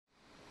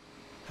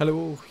Hello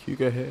all,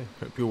 Hugo here,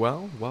 hope you're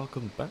well.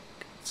 Welcome back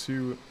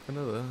to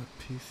another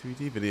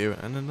P3D video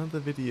and another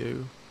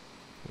video on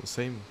the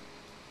same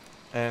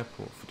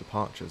airport for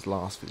departure as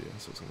last video,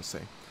 that's what I was going to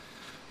say.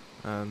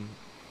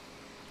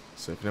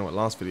 So if you know what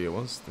last video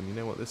was, then you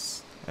know what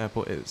this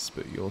airport is,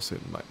 but you also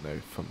might know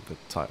from the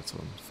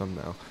title and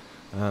thumbnail.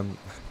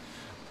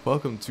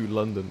 Welcome to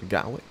London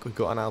Gatwick. We've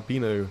got an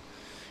albino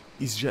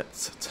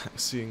EasyJet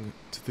taxiing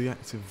to the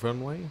active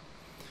runway.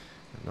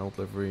 An old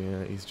livery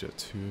EasyJet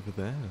 2 over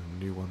there, a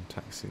new one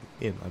taxiing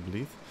in, I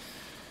believe.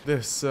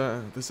 This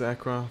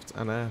aircraft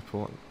and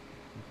airport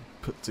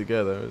put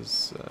together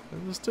is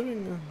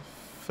doing a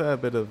fair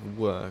bit of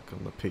work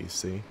on the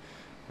PC.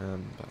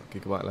 About a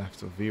gigabyte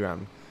left of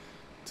VRAM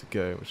to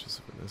go, which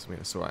is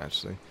alright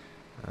actually,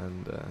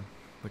 and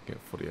looking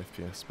at 40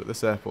 FPS. But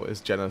this airport is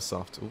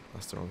Jennasoft. Oh,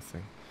 that's the wrong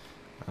thing.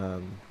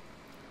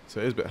 So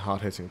it is a bit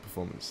hard-hitting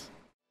performance.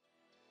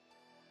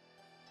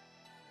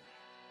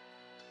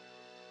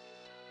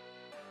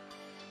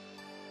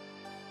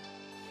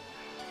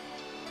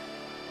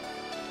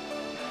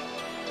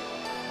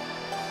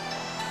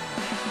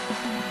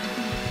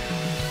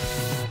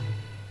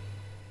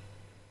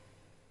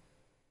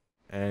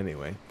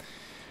 Anyway,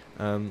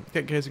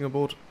 getting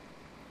aboard.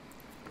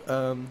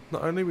 Not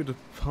only are we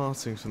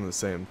departing from the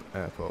same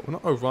airport, we're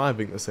not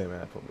arriving at the same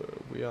airport, but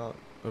we are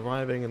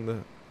arriving in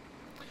the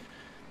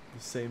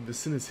same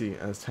vicinity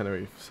as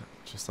Tenerife,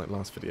 just like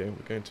last video.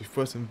 We're going to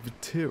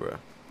Fuerteventura.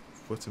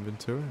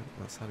 Fuerteventura,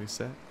 that's how you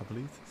say it, I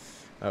believe.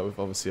 With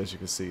obviously, as you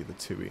can see, the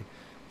TUI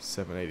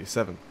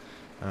 787.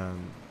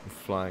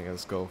 Flying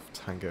as Golf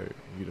Tango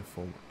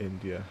Uniform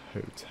India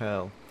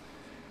Hotel.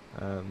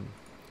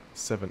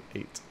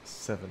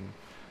 787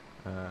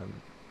 -8,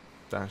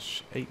 I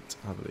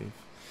believe.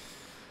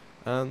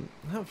 I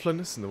haven't flown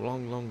this in a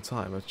long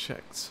time. I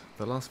checked.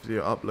 The last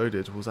video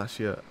uploaded was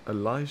actually a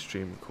live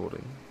stream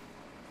recording,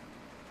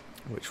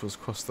 which was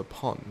across the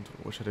pond,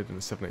 which I did in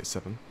the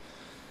 787.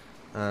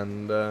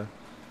 And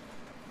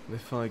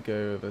if I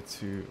go over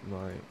to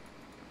my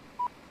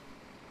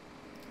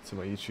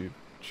YouTube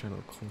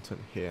channel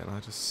content here, and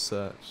I just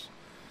search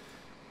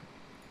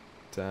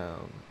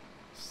down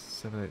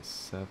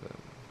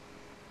 787.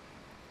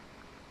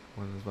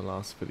 When was my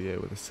last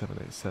video with a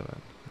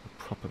 787? A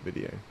proper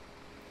video.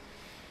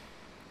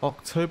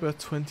 October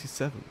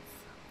 27th.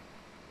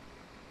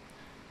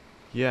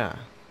 Yeah.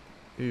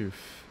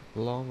 Oof.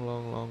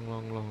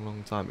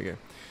 Long time ago.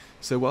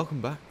 So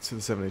welcome back to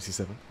the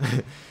 787.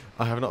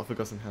 I have not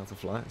forgotten how to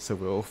fly it, so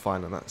we're all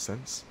fine in that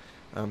sense.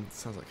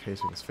 Sounds like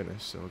catering is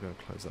finished, so we're going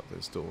to close up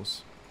those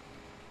doors.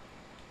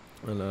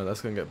 And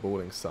let's go and get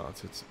boarding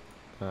started,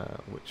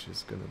 which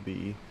is going to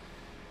be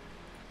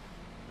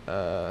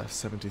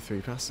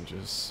 73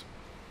 passengers.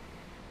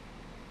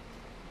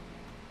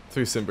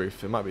 Through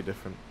Simbrief, it might be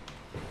different.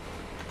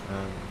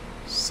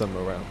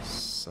 Somewhere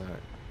else,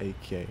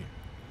 aka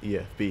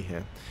EFB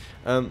here.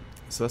 So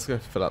let's go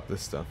fill up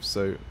this stuff.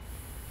 So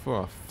for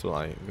our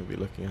flight, we're going to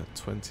be looking at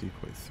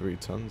 20.3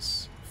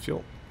 tons of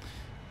fuel.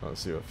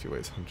 Zero fuel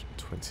weight is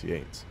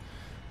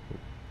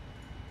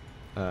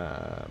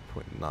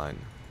 128.9,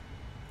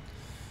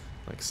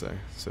 like so.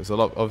 So it's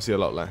obviously a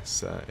lot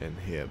less in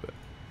here, but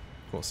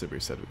what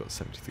Sibri said, we've got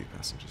 73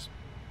 passengers.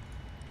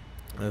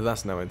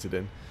 That's now entered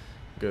in.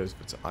 Goes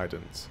to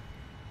Addons.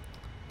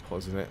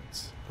 Pausing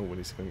it. Oh, we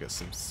need to go and get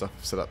some stuff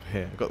set up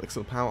here. I've got the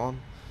little power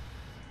on,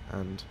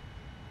 and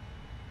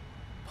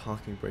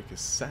parking brake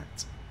is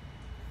set.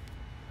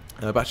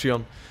 Battery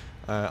on.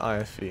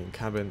 IFE and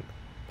cabin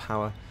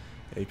power.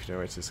 AP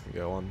generators can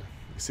go on. You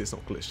can see it's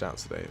not glitched out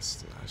today.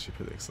 It's actually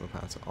put the external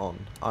power to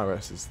on.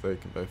 IRSs, they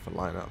can both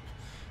line up.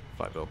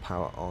 Flight door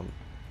power on.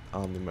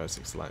 Arm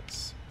pneumatics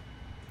lights.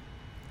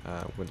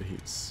 Window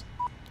heats,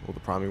 all the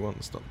primary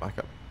ones, not the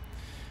backup.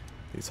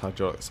 These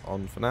hydraulics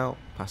on for now.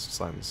 Passenger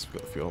signs, we've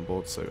got the fuel on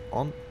board, so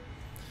on.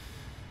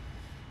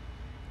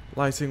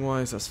 Lighting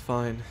wise, that's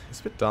fine. It's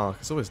a bit dark.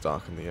 It's always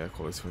dark in the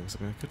QualityWings. I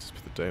mean, I could just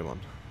put the dome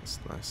on. That's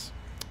nice.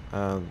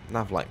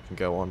 Nav light can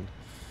go on,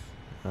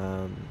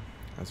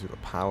 as we've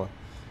got power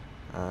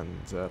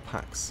and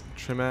packs,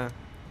 trim air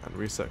and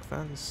recirc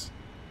fans,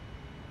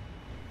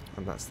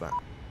 and that's that.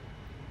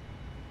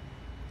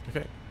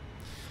 Okay.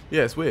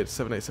 Yeah, it's weird,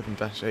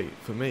 787-8,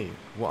 for me,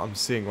 what I'm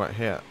seeing right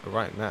here,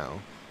 right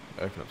now,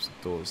 open up some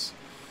doors,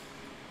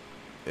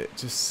 it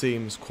just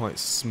seems quite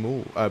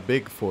small,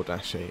 big for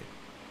 -8.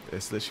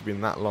 It's literally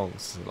been that long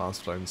since the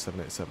last flown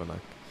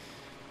 787.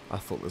 I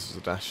thought this was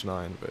a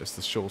 -9, but it's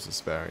the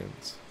shortest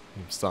variant.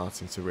 I'm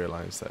starting to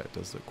realise that it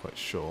does look quite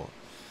short,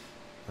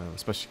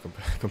 especially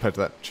compared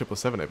to that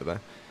 777 over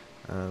there.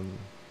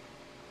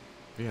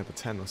 Yeah, the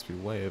 10 must be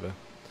way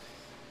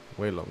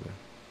longer,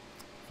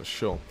 for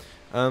sure.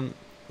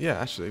 Yeah,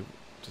 actually,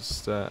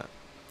 just for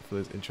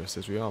those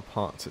interested, we are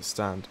parked at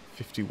stand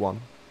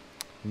 51,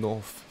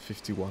 North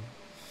 51.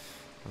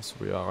 That's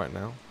where we are right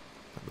now,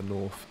 at the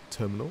North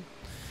Terminal.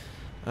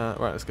 Right,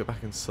 let's go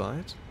back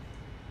inside.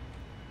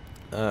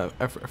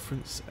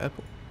 Reference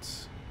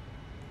airport,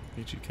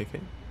 EGKK.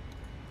 I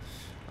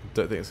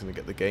don't think it's going to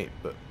get the gate,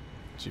 but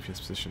GPS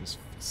position's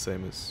the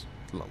same as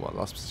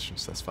last position,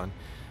 so that's fine.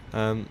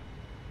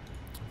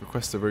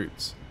 Request a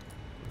route,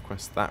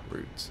 request that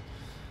route,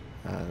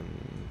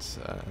 and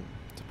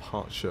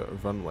departure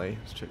runway.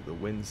 Let's check the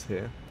winds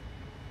here.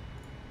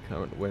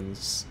 Current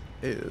winds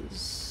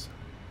is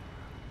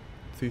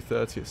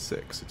 230 at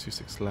 6, so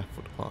 26 left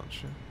for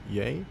departure.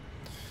 Yay.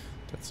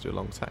 Let's do a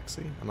long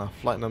taxi, and our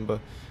flight number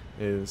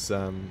is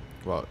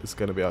well, it's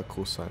going to be our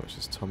call sign, which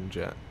is Tom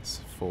Jets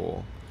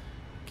 4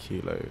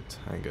 Kilo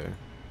Tango.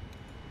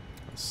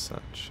 As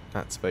such,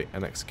 activate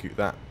and execute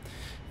that.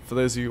 For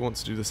those of you who want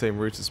to do the same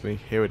route as me,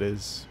 here it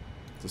is.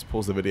 Just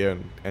pause the video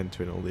and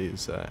enter in all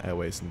these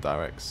airways and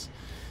directs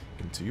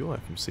into your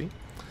FMC.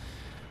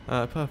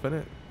 Per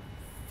minute,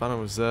 final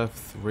reserve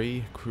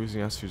 3,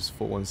 cruising altitude is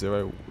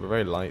 410. We're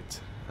very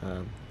light,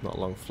 not a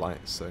long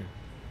flight, so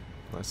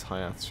nice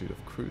high altitude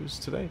of cruise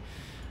today.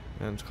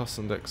 And cost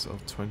index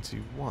of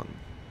 21.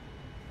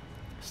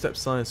 Step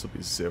size will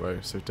be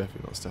 0, so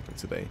definitely not stepping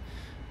today,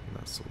 and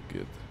that's all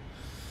good.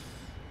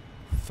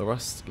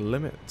 Thrust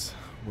limit,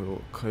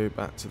 we'll go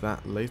back to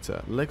that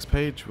later. Legs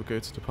page, we'll go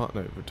to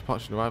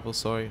departure and arrival,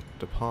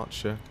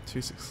 departure,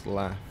 26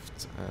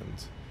 left,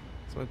 and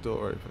is my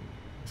door open?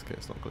 In this case,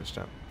 it's not glitched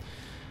out.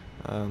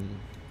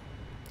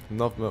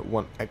 Novma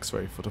 1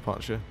 X-ray for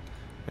departure,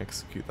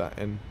 execute that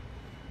in.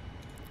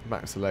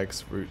 Back to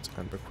legs, route,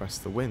 and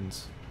request the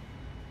winds.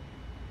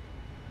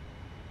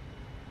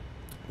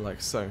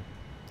 Like so.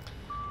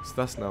 So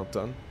that's now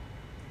done.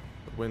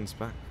 The wind's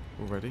back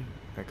already.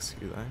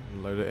 Execute that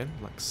and load it in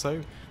like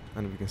so,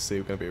 and we can see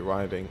we're going to be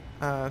arriving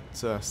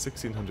at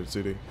 1600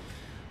 Zulu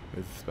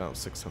with about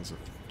 6 tons of,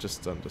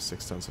 just under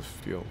 6 tons of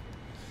fuel.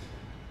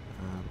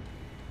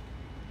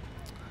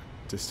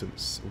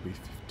 Distance will be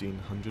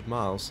 1500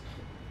 miles.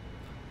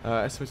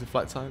 Estimated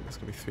flight time is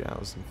going to be 3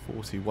 hours and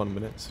 41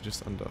 minutes, so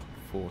just under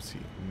 40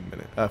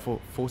 minutes.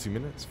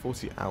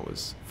 40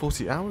 hours.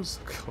 40 hours?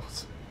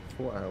 God,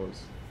 4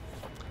 hours.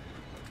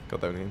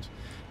 Got that in the end.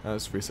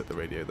 Let's reset the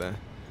radio there.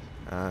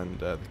 And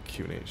the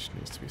QNH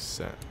needs to be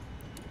set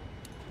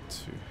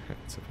to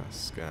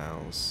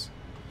hectopascals,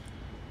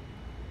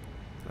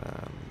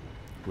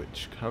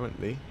 which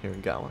currently here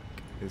in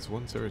Gatwick is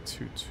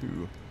 1022. So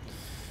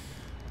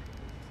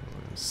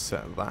we'll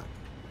set that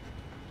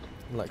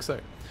like so.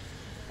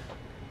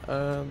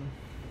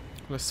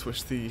 Let's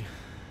switch the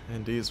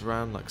NDs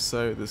around like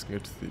so. This can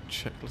go to the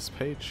checklist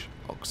page.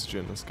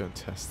 Oxygen, let's go and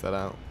test that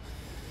out.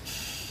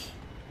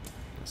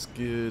 That's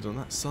good on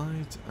that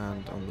side,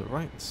 and on the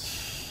right.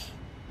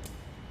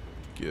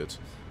 Good.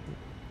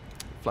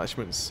 Flight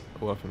instruments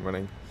all up and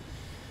running.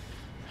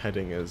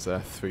 Heading is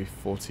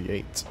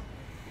 348,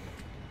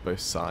 both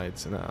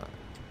sides, and our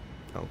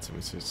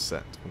altimeter is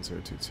set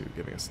 1022,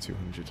 giving us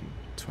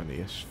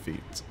 220-ish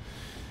feet.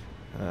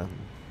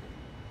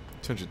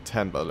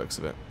 210 by the looks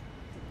of it.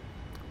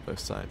 Both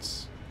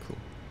sides. Cool.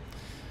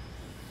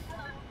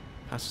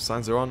 Passenger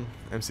signs are on.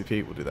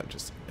 MCP, we'll do that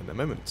just in a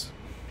moment.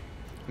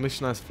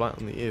 Initialize flight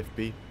on the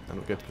EFB, and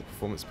we'll go to the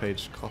performance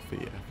page,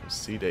 copy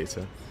FMC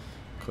data.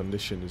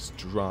 Condition is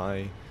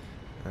dry,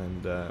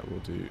 and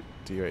we'll do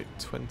D-rate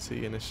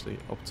 20 initially,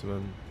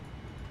 optimum,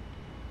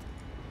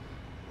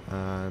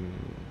 and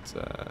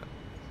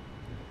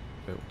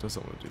it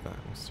doesn't want to do that,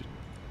 it wants to do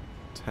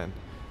 10,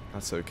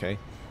 that's okay.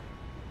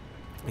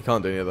 I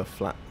can't do any other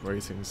flat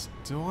ratings.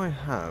 Do I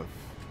have,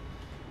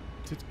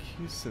 did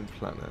QSyn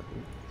plan it?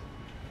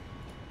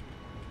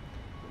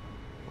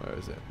 Where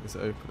is it? Is it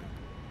opening?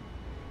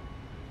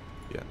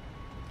 Yeah.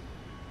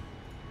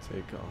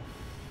 Take off.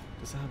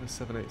 Does it have a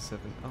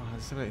 787? Oh, it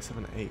has a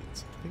 7878.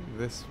 I think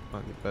this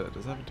might be better.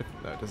 Does it have a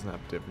different? No, it doesn't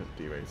have different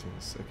D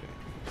ratings. Okay.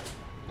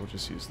 We'll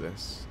just use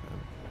this.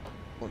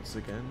 Once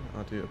again,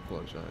 I do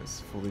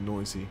apologise for the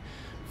noisy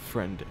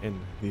friend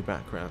in the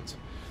background.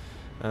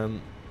 So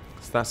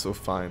that's all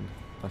fine.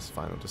 That's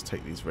fine. I'll just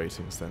take these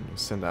ratings then. We'll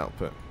send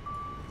output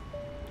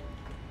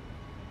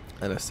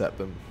and accept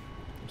them.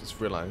 Just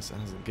realised it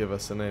hasn't given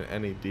us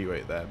any D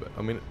rate there, but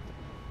I mean,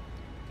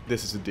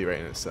 this is a D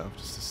rate in itself.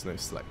 Just no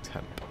select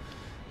temp.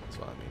 That's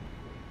what I mean.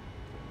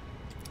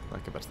 I'll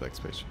go back to the next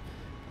page.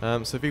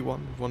 So V1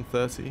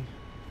 130,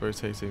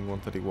 rotating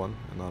 131,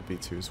 and our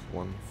V2 is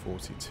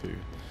 142.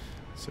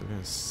 So we're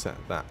going to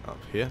set that up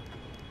here.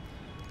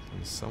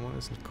 And someone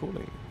is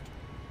calling.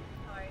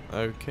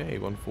 Okay,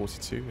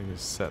 142. We're going to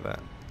set that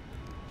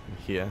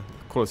here.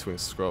 The QualityWings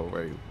scroll,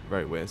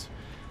 very weird.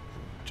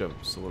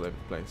 Jumps all over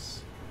the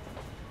place.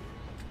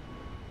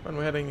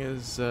 Runway heading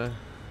is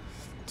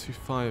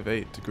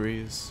 258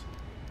 degrees.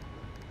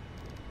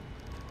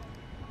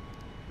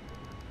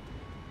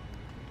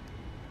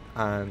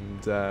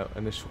 And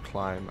initial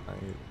climb I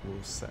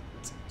will set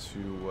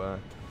to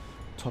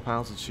top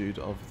altitude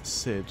of the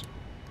SID,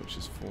 which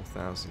is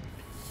 4,000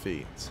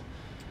 feet.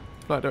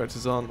 Flight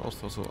director's on,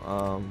 throttle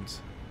armed,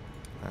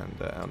 and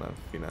LNAV,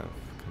 VNAV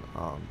can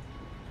arm.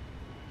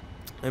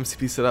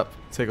 MCP set up,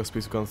 takeoff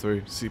speeds have gone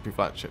through, CP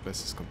flight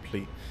checklist is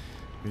complete.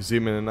 If we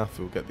zoom in enough,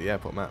 we'll get the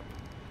airport map,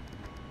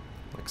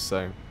 like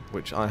so,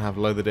 which I have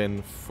loaded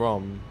in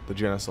from the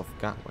Jennasoft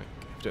Gatwick.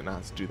 If you don't know how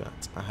to do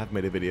that, I have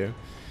made a video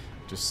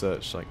just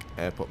search like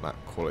airport map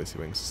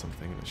QualityWings or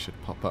something, and it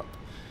should pop up.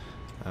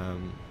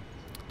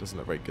 Doesn't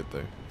look very good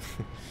though.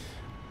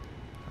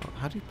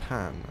 How do you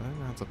pan? I don't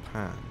know how to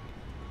pan.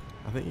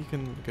 I think you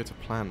can go to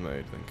plan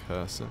mode, then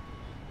cursor.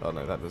 Oh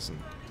no, that doesn't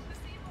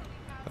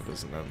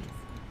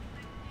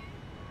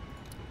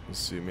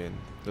zoom in.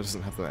 That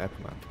doesn't have the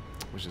airport map,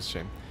 which is a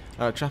shame.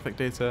 Traffic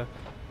data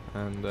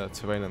and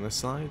terrain on this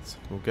side.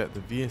 We'll get the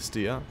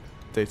VSD up,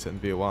 data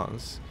and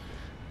VORs.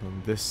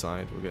 On this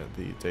side, we'll get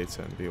the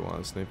data and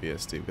VORs, no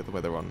VSD. We'll get the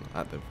weather on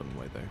at the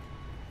runway though.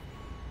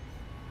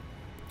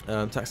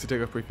 Taxi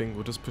takeoff briefing.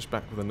 We'll just push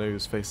back with the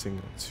nose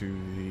facing to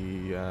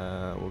the.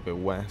 We'll go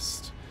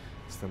west,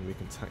 so then we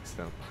can taxi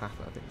down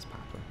Papa. I think it's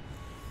Papa.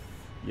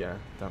 Yeah,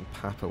 down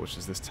Papa, which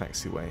is this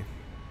taxiway,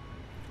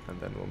 and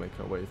then we'll make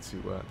our way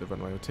to the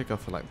runway. We'll take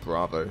off for like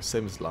Bravo,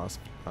 same as last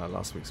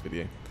week's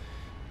video.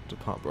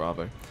 Depart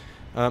Bravo.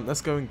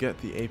 Let's go and get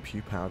the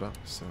APU powered up.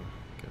 So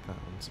get that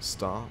one to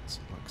start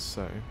like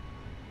so.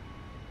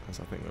 As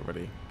I think we're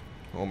ready,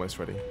 we're almost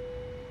ready.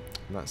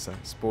 And that's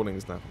spawning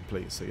is now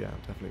complete. So yeah,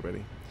 I'm definitely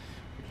ready.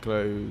 We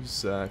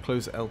close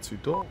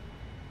L2 door,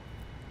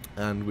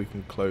 and we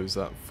can close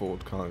up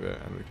forward cargo,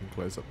 and we can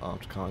close up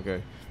aft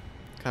cargo.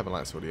 Cabin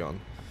light's already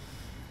on.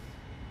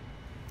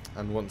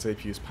 And once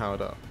APU is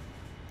powered up,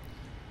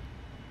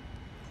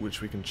 which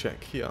we can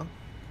check here,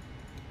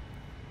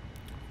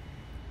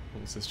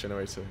 once this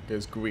generator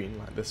goes green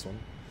like this one,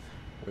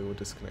 we will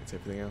disconnect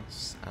everything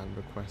else and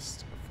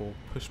request for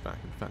pushback.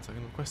 In fact, I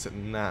can request it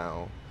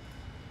now,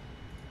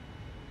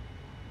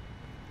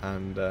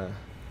 and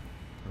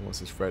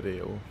once it's ready,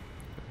 it will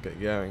get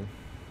going.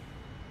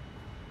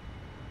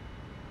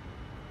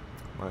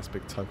 Nice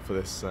big tug for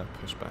this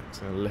pushback.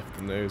 So I'm going to lift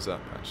the nose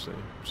up actually,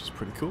 which is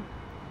pretty cool.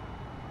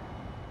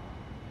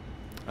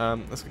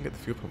 Let's go and get the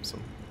fuel pumps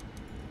on.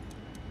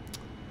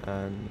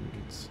 And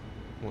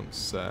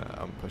once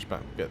I'm pushed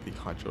back, we'll get the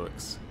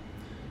hydraulics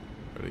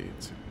ready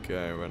to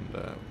go, and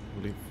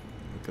we'll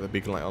get the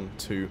beacon light on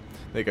too.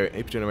 There you go,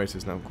 AP generator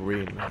is now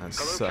green as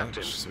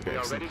such, so we're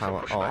getting some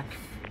power off.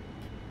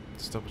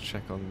 Let's double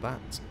check on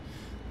that.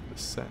 The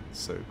set,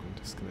 so we can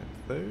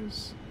disconnect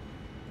those.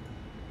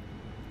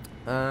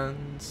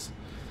 And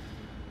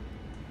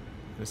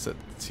let's set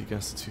the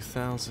TGAS to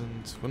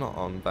 2000. We're not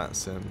on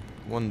VATSIM.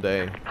 One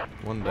day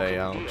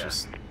I'll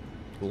just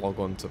log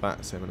on to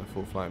VATSIM in a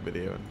full flight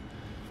video,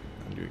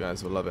 and you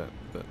guys will love it.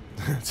 But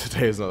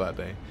today is not that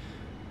day.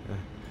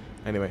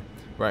 Anyway,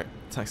 right,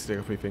 taxi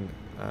takeoff briefing.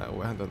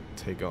 We haven't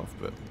take off,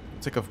 but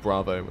take off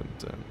Bravo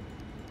and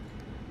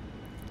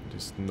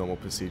just normal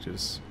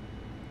procedures.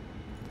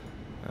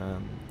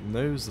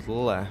 Nose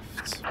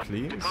left,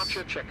 please.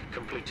 Departure check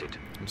completed.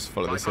 Just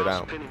follow this head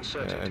out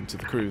into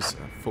the cruise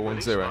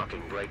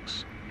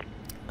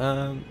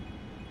 410.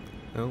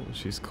 Oh,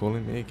 she's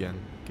calling me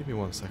again. Give me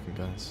 1 second,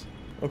 guys.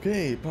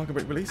 Okay, parking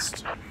brake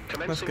released.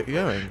 Let's get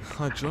going.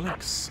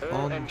 Hydraulics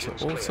on to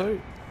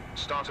auto.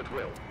 Start at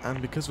will.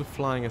 And because we're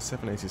flying a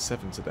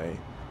 787 today,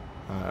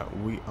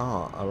 we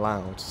are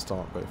allowed to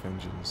start both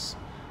engines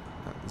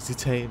at the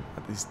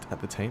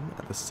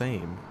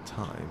same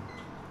time.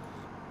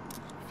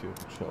 Fuel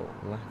control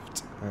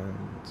left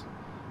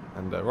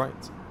and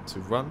right to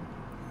run,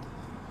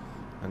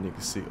 and you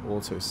can see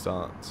auto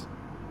start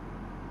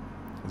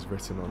is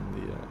written on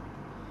the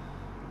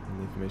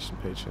information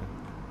page here,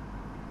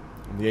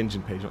 on the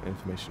engine page, not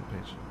information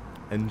page,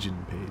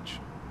 engine page.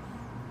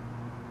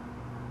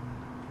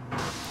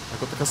 I've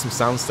got the custom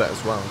sound set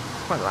as well,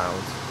 quite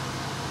loud,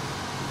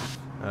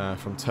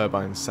 from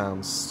Turbine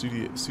Sound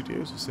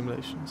Studios or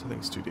Simulations, I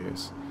think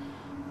Studios.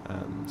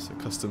 So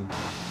custom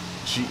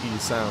GE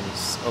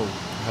sounds. Oh,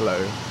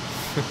 hello.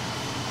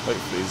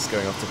 Hopefully it's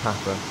going off to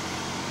Papa.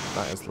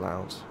 That is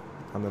loud.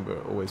 I remember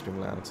it always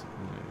being loud,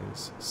 and it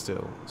is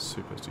still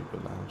super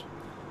loud.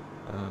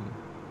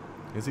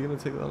 Is he going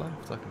to take the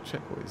left? I can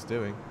check what he's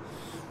doing.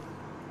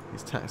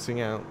 He's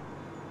taxiing out.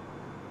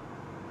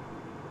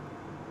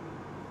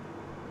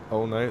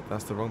 Oh no,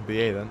 that's the wrong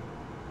BA then.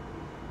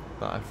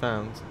 That I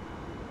found.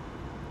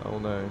 Oh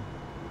no.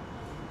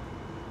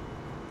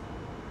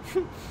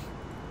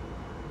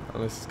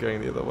 Unless it's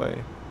going the other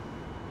way.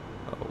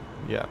 Oh,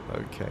 yeah,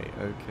 okay.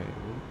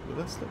 Well,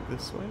 let's look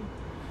this way.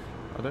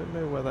 I don't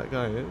know where that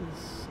guy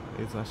is.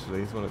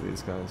 He's one of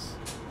these guys.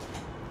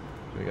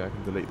 There we go, I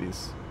can delete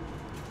these.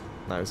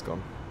 Now he's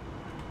gone.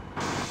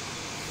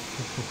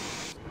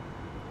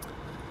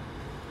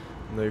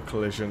 No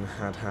collision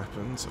had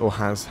happened, or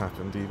has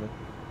happened even.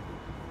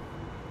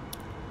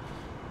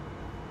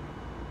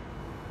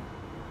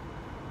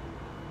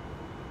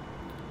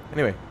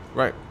 Anyway,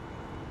 right.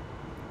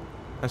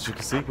 As you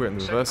can see, we're in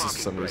the reverses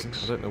for some reason.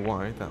 I don't know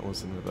why that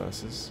was in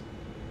reverses.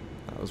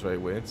 That was very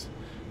weird.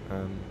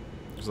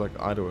 It was like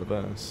idle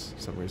reverse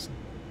for some reason.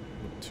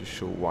 Not too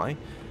sure why.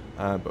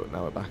 But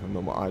now we're back on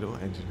normal idle.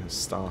 Engine has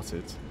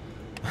started.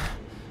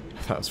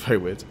 That was very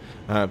weird.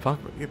 The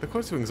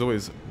QualityWings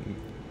always,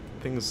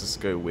 things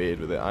just go weird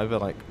with it. Either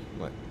like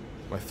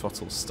my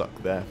throttle's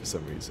stuck there for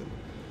some reason,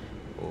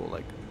 or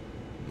like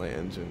my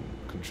engine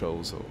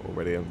controls are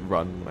already on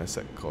run when I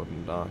set cold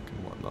and dark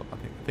and whatnot.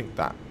 I think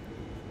that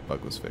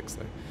bug was fixed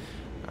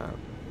though.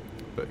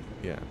 But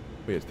yeah,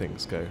 weird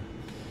things go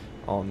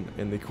on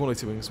in the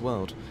QualityWings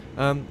world.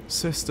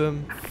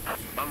 System,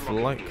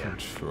 flight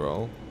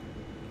control,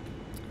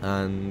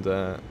 and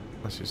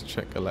let's just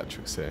check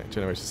electrics here.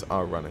 Generators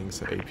are running,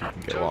 so AP can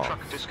go off,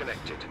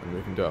 and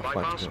we can do our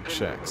flight control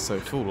check. So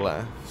full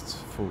left,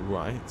 full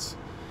right,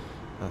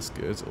 that's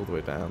good. All the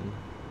way down,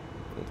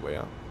 all the way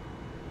up,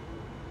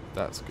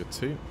 that's good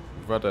too.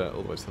 Rudder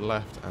all the way to the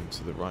left and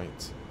to the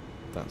right,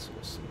 that's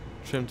awesome.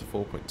 Trim to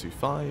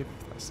 4.25,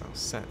 that's now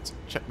set.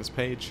 Check this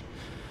page.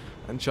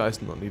 And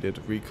gyros not needed,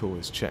 recall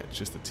is checked,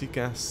 just the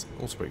TCAS,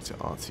 also brake to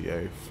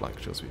RTO, flight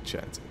controls we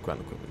checked,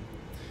 ground equipment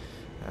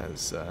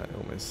has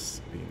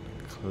almost been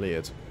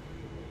cleared.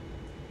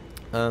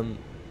 Well,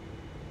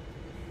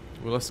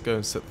 let's go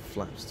and set the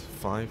flaps to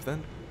 5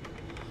 then,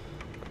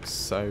 like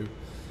so,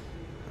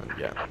 and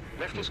yeah,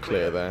 left is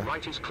clear there,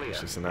 right is clear.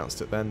 Just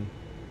announced it then,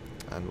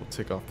 and we'll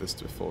tick off this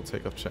before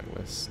takeoff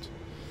checklist.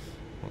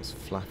 Once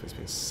flap has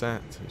been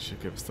set, it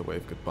should give us the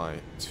wave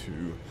goodbye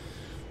to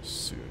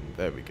soon.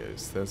 There we go.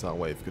 So there's our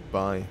wave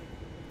goodbye.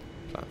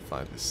 Flat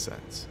 5 is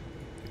set.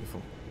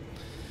 Beautiful.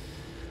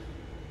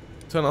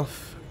 Turn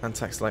off and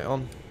taxi light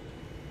on.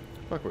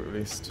 Flag weight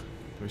released.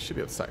 We should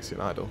be able to taxi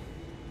and idle.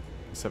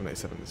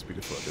 787 is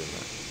beautiful at doing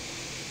that.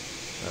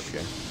 There we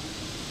go.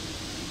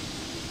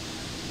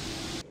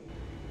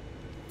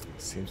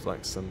 Seems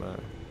like some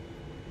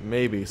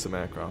maybe some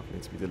aircraft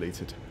need to be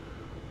deleted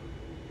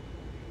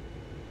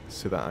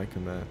so that I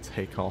can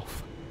take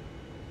off.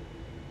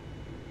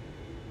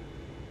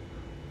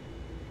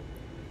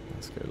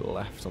 Let's go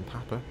left on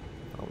Papa.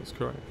 That was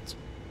correct.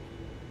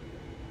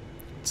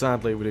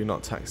 Sadly, we do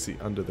not taxi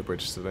under the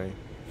bridge today.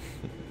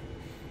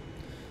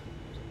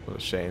 What a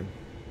shame.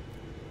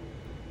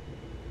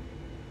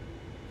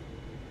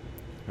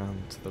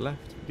 And to the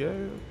left we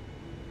go.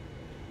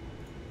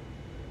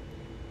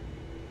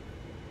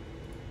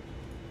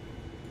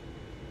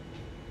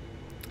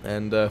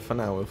 And for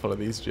now, we'll follow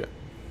these jet.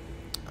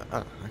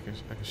 I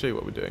can show you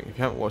what we're doing. If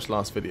you haven't watched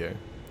last video,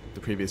 the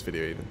previous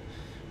video even,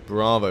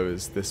 Bravo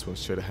is this one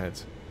straight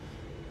ahead.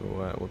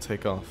 We'll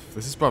take off.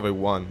 This is Bravo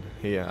 1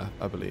 here,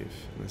 I believe.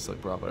 And this is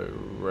like Bravo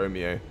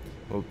Romeo.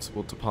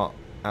 We'll depart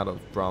out of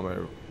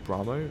Bravo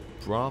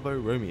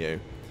Romeo.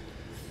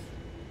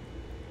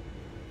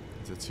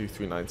 It's a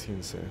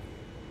 2319s here.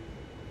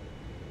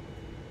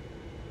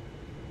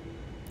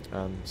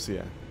 So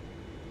yeah,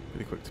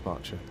 pretty quick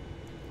departure.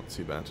 Not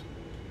too bad.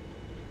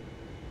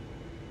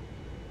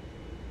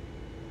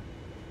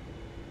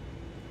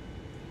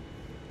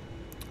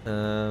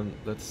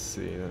 Let's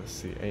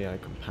see, AI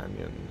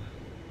companion.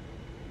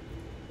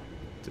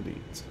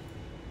 Delete.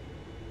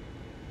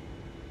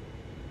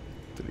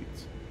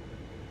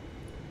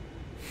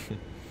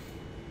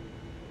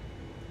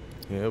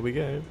 Here we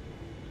go.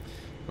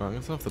 Right, I'm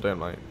gonna turn off the dome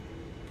light.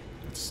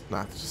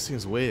 That just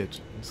seems weird.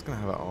 I'm just gonna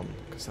have it on,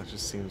 because that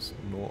just seems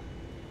not...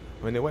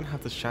 I mean, it won't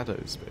have the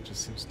shadows, but it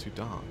just seems too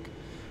dark.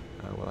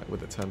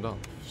 With it turned off.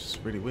 It's just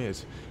really weird.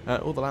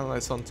 All the land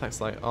lights on,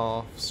 text light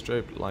off,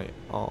 strobe light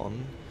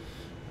on.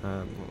 What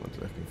am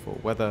I looking for?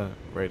 Weather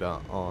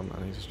radar on.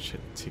 I need to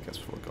check TCAS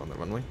before I go on the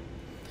runway.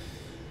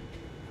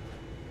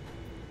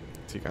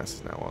 TCAS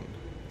is now on.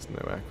 There's no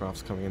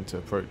aircrafts coming in to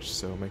approach,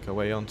 so we'll make our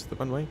way onto the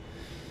runway.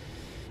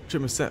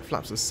 Trim is set,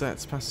 flaps are set,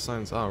 passenger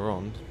signs are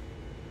on.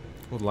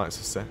 All the lights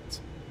are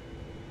set.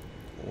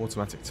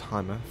 Automatic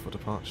timer for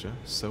departure,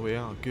 so we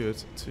are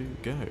good to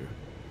go.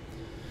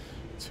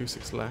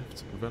 26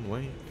 left,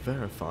 runway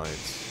verified.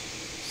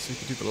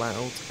 Super duper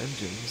loud,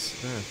 engines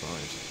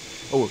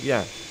verified. Oh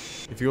yeah.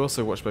 If you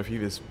also watched my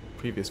previous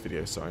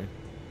video, sorry,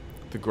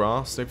 the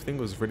grass and everything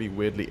was really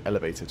weirdly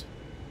elevated.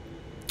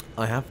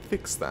 I have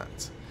fixed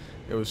that.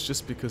 It was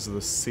just because of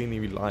the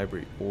scenery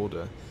library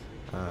order.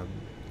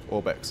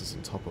 Orbx is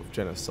on top of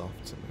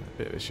Jennasoft, and a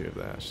bit of issue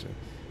there actually,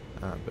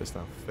 but it's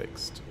now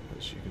fixed,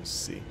 as you can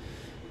see,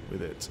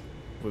 with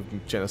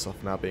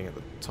Jennasoft now being at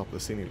the top of the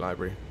scenery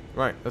library.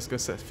 Right, let's go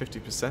set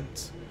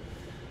 50%.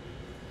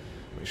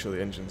 Make sure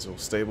the engine's all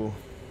stable,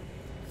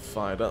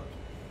 fired up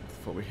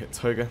before we hit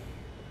Toga.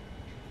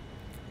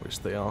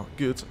 Which they are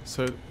good.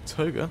 So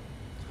Toga,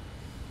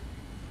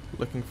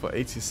 looking for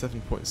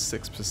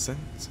 87.6%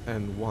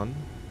 and 1.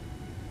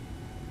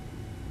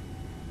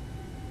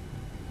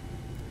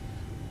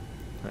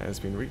 That has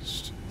been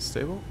reached.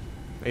 Stable.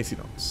 80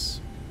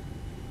 knots.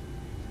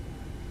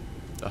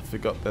 I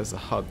forgot there's a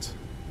HUD,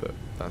 but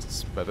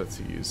that's better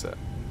to use at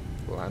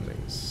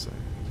landings. So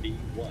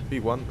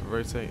B1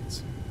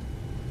 rotate.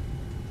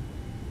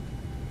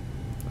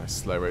 Nice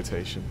slow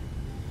rotation.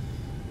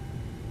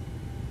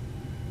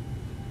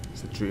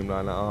 It's a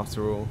Dreamliner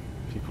after all.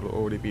 People will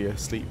already be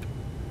asleep.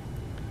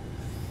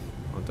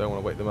 I don't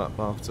want to wake them up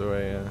after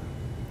a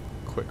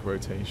quick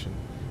rotation.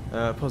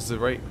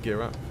 Positive rate,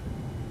 gear up.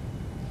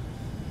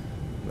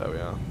 There we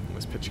are.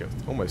 Almost pitching up,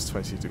 almost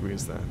 20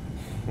 degrees there.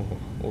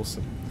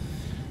 Awesome.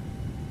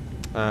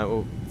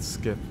 We'll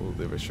skip all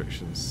the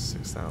restrictions.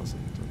 6,000.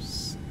 We'll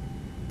just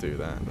do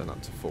that, and then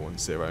up to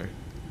 410.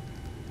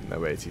 No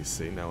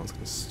ATC. No one's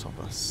going to stop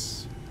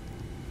us.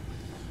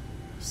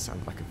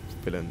 Sound like a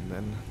villain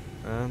then.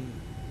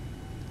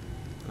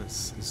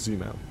 Let's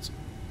zoom out.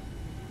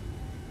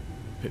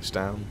 Pitch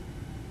down.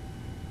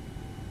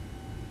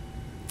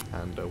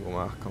 And we'll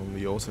mark on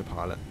the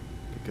autopilot,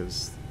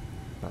 because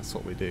that's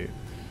what we do.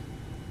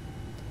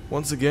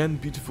 Once again,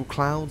 beautiful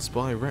clouds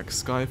by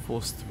Rex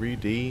Skyforce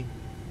 3D.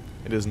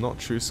 It is not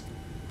true.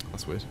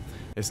 That's weird.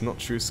 It's not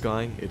true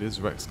sky. It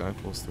is Rex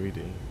Skyforce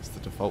 3D. It's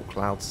the default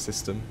cloud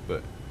system,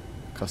 but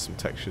custom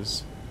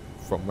textures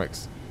from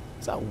Rex.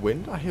 Is that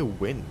wind? I hear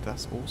wind.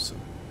 That's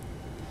awesome.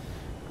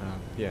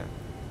 Yeah,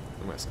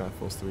 from Rex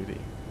Skyforce 3D.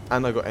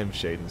 And I got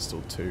M-Shade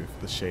installed too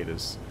for the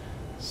shaders.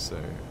 So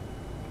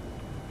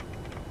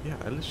yeah,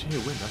 I literally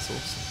hear wind. That's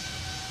awesome.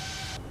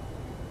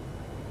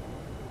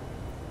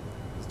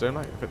 Don't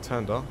like if it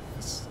turned off.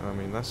 I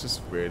mean, that's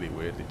just really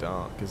weirdly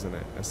dark, isn't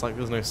it? It's like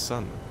there's no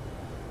sun,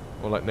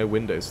 or like no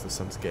windows for the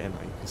sun to get in.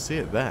 Like, you can see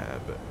it there,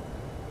 but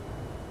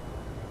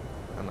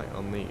and like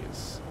on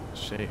these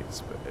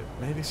shades, but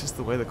maybe it's just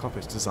the way the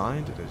cockpit's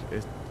designed.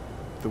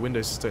 The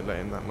windows just don't let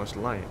in that much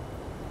light,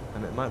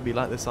 and it might be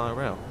like this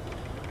IRL.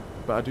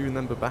 But I do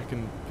remember back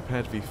in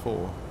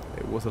P3Dv5.1,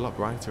 it was a lot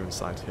brighter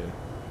inside here.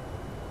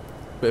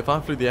 But if I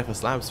flew the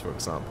FSLabs, for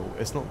example,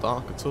 it's not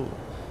dark at all,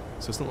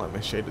 so it's not like my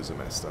shaders are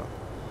messed up.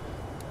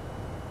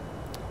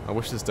 I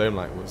wish this dome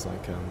light was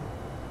like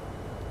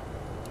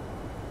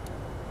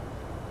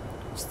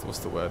what's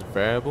the word,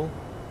 variable,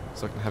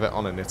 so I can have it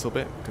on a little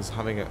bit, because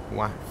having it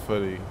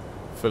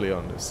fully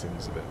on just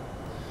seems a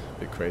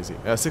bit crazy.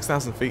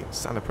 6,000 feet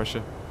standard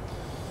pressure,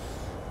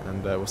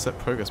 and we'll set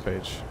progress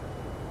page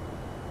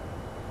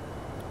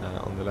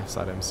on the left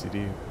side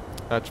MCD.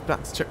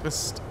 That's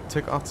checklist.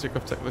 After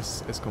takeoff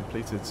checklist is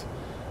completed,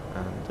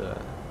 and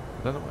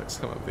I don't know what's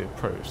come up with the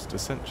approach.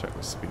 Descent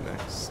checklist will be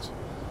next.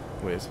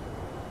 Weird.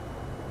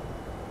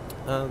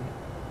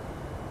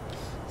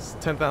 It's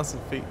 10,000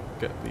 feet,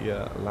 get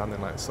the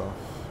landing lights off,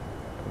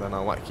 and then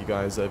I'll whack you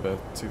guys over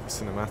to the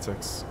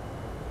cinematics.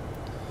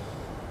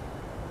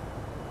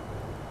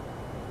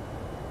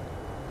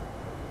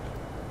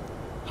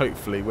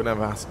 Hopefully we'll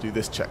never have to do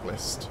this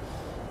checklist,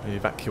 the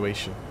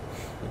evacuation.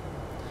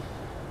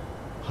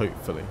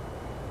 Hopefully.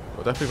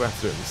 We'll definitely have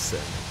to do it in the sim,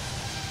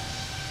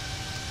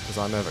 because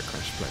I never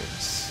crash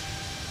planes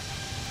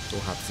or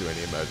have to do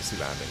any emergency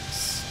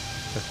landings.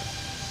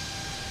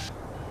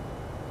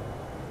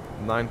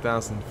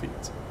 9,000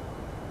 feet.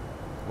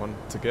 One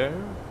to go.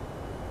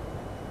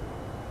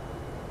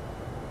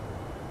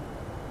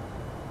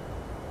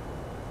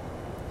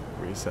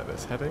 Reset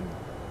this heading.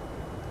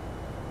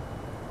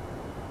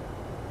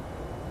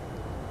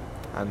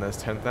 And there's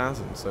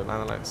 10,000, so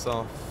landing lights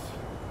off.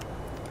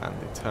 And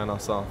they turn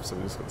us off, so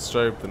we just got the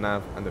strobe, the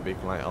nav, and the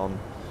beacon light on.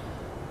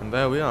 And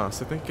there we are.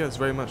 So thank you guys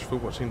very much for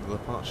watching the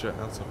departure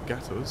out of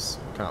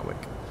Gatwick.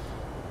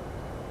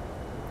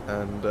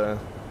 And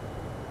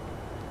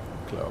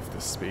clear off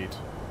this speed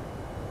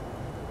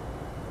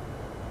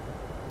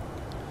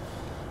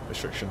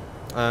restriction.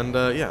 And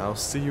yeah, I'll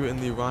see you in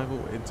the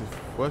arrival into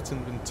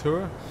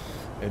Fuerteventura.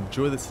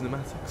 Enjoy the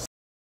cinematics.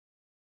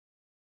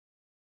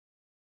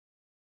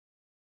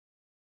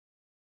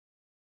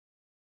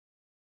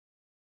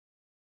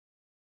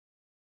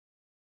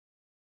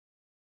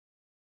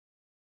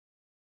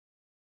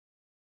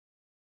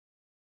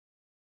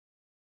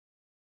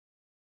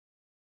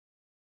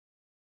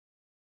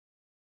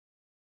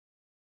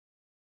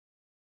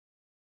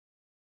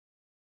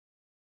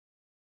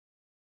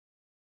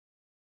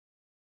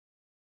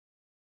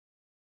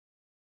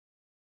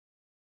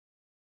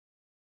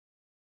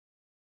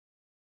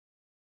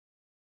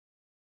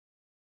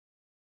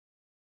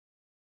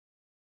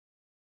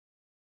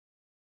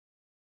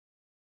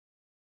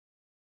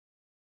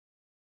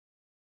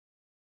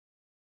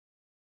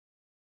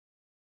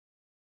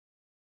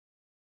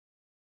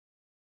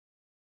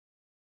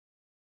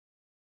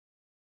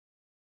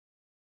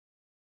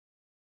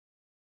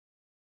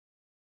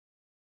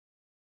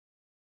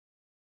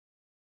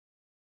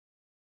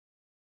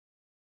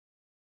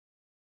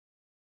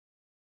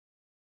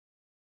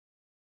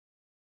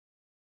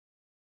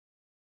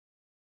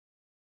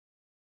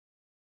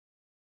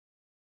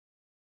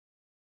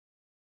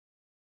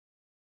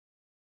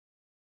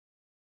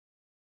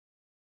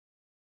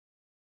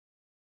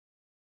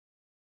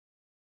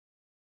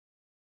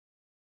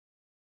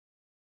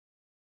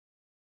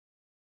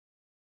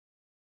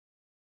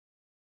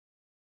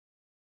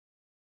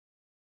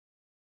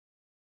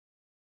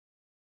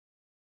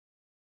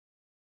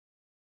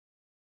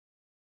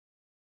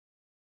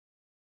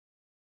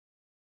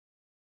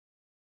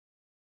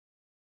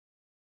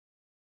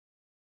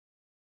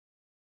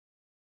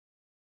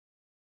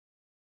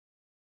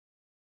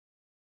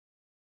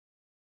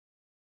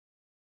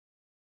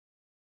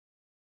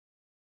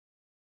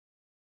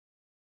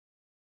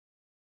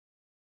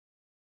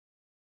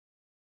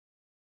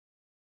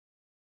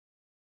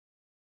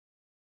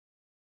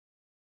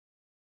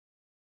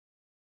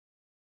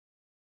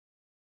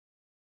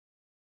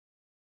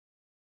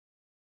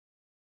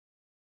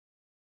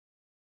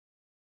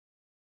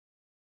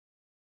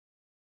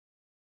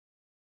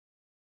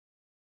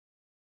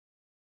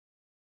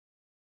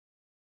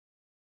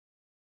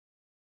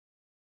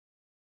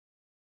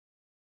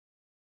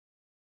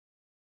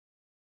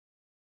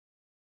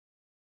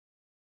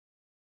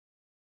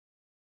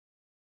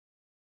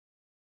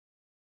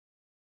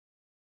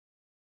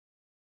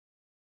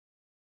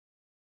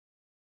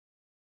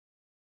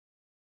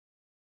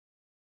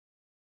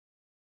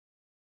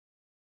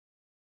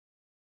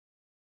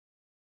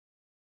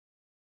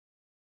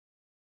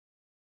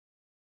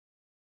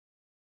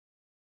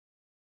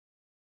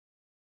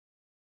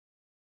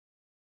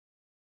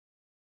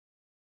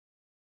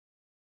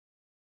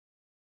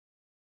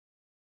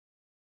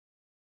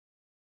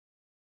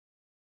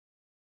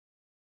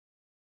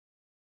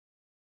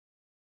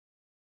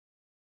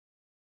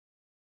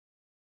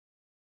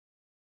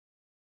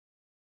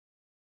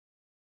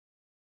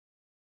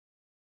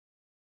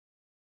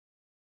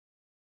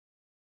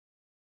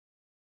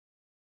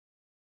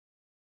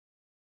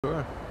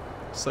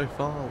 So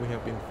far we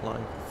have been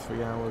flying for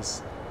 3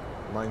 hours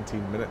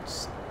 19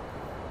 minutes.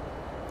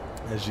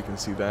 As you can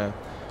see there,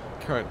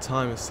 current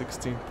time is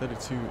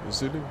 16:32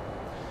 Zulu,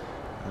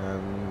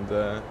 and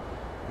I'm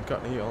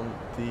currently on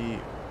the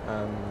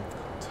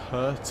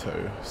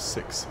Turto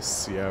 6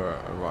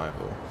 Sierra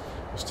arrival,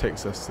 which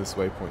takes us to this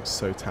waypoint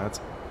Sotad,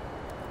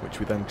 which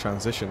we then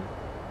transition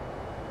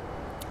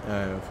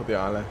for the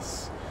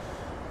ILS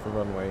for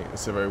runway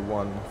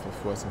 01 for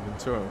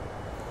Fuerteventura.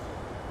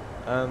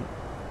 I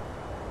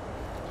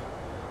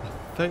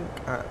think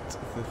at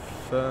the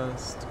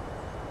first,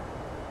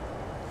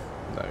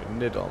 no,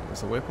 Nidom,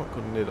 there's a waypoint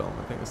called Nidom,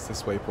 I think it's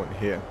this waypoint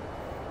here.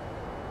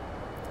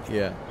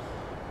 Yeah,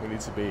 we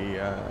need to be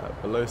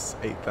below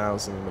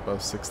 8,000 and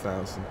above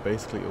 6,000,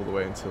 basically all the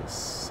way until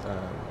the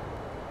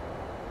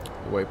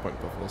waypoint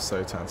before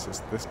Sotad. So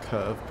this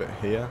curve bit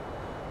here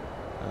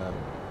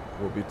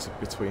will be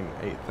between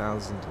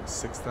 8,000 and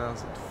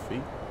 6,000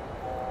 feet,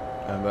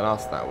 and then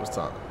after that we'll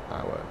start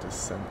our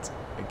descent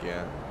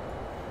again.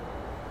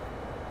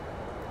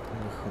 And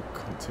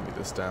we'll continue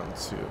this down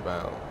to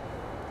about,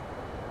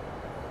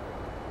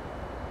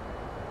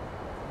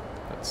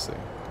 let's see,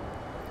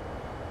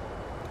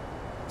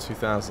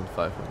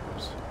 2,500.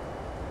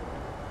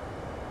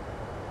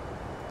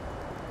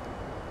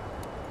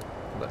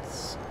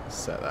 Let's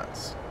set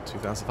that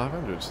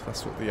 2,500.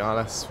 That's what the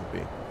ILS will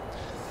be.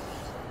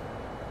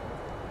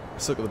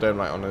 Still got the dome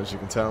light on, as you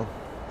can tell.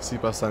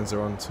 Seatbelt signs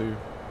are on too.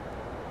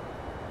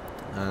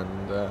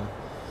 And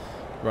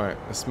right,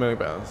 let's moan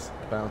about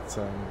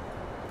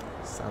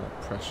sound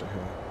of pressure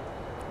here.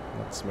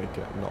 Let's make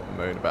it not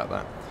moan about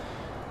that.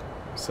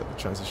 Set the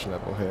transition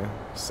level here,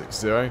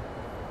 60.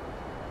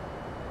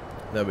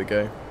 There we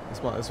go.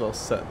 This might as well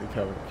set the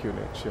current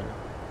QNH here.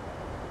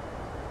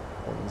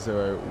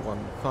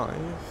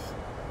 1015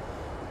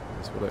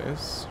 is what it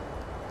is.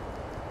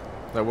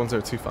 No,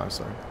 1025,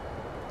 sorry.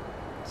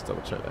 Let's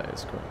double check that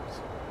is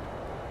correct.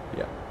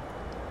 Yeah.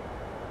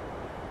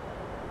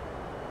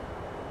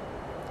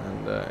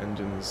 And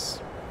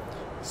engines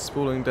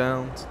spooling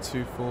down to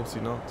 240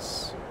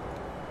 knots.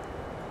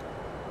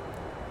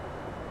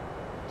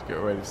 Let's get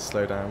ready to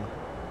slow down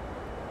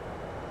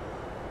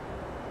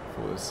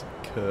for this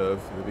curve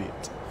of the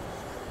beat.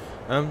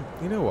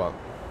 You know what?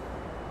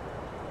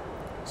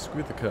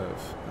 Screw the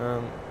curve.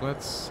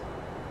 Let's...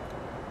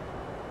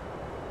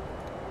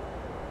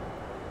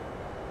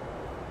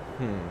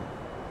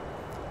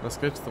 Let's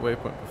go to the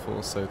waypoint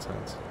before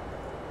Sotad.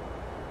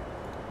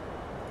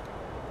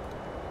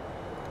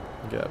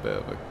 Get a bit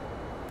of a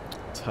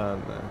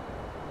turn there.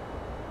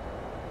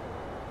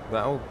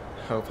 That'll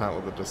help out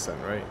with the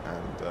descent rate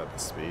and the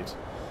speed.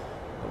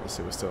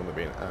 Obviously we're still in the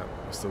BNF,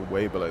 we're still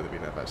way below the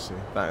BNF actually.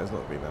 That is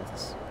not the BNF,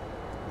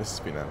 this is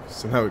BNF.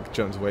 So now we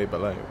jumped way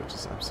below, which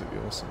is absolutely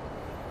awesome.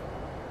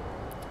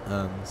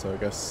 So I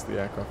guess the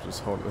aircraft will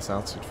just hold at this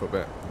altitude for a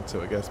bit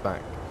until it gets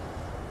back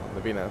on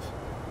the BNF.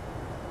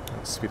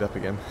 Let's speed up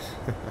again.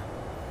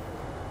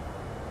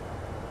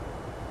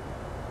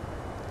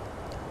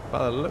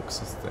 By the looks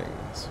of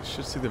things, we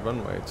should see the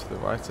runway to the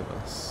right of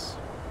us.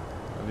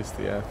 At least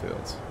the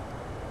airfield.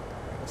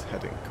 It's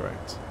heading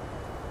correct.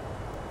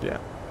 Yeah,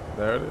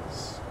 there it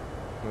is.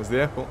 There's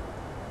the airport.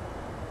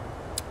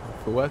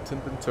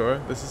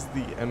 Fuerteventura. This is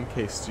the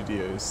MK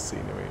Studios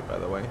scenery, by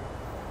the way.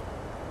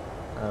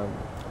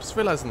 Just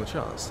realised on the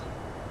charts.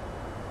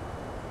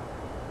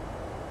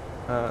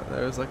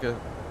 There is like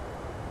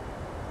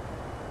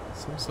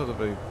some sort of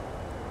a...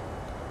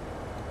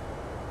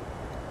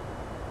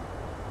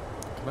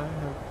 Can I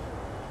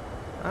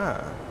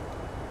have...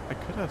 I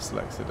could have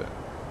selected it.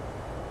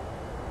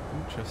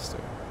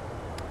 Interesting.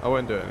 I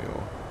won't do it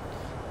anymore.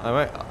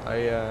 I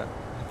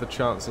have the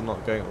chance of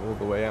not going all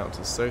the way out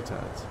to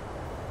Sotad.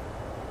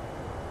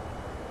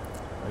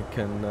 I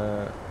can,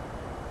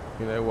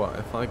 you know what,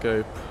 if I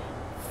go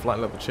flight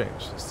level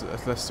change,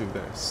 let's do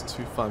this,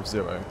 250,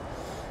 I'm going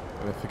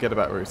to forget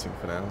about routing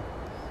for now,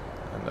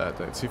 and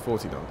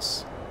 240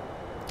 knots,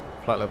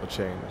 flight level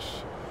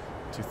change,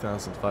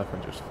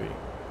 2,500 feet.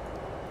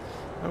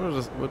 And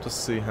we'll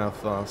just see how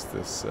fast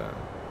this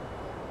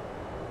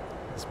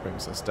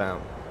brings us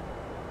down.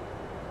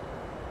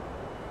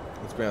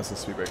 Let's bring out some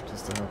speed brake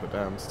just to help it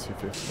down to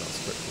 250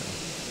 knots quickly.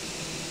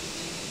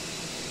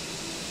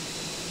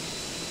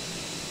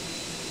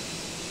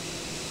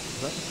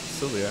 Is that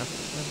still the air? I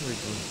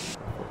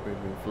thought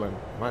we'd been flown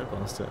right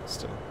past it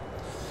still.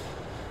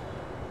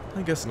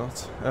 I guess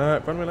not.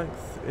 Runway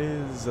length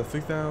is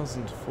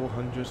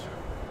 3,400.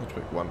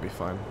 Gatwick 1 be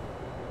fine.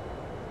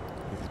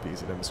 Easy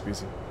peasy, lemon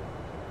squeezy.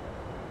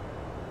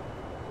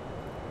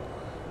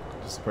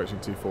 Just approaching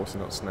 240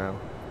 knots now.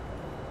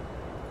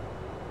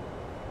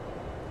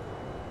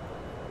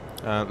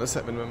 Let's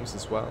set minimums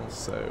as well.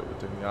 So we're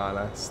doing the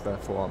ILS,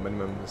 therefore our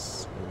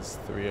minimums is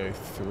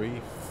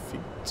 303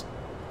 feet.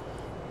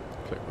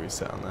 Click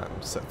reset on that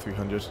and set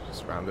 300,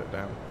 just round it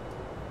down.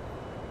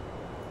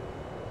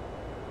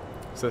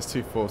 So it's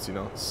 240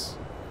 knots.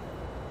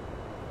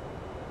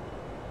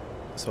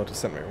 So our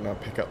descent rate will now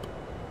pick up.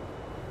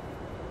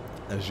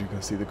 As you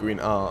can see, the green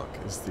arc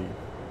is the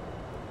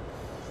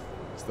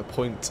the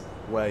point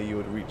where you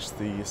would reach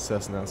the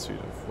certain altitude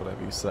of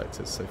whatever you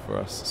selected. So for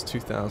us, it's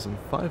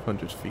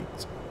 2,500 feet.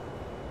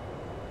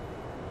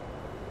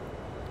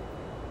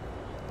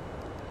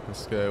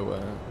 Let's go right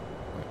there.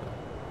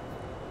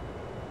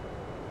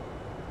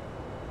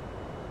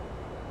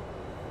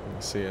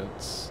 You see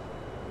it's...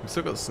 We've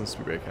still got some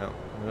speed brake out.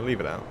 I'm going to leave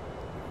it out.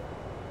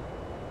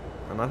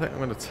 And I think I'm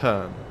going to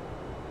turn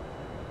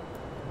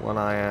when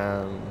I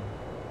am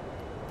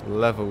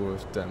level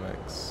with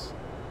Demix.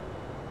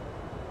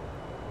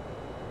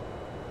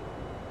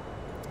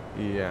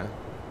 Yeah,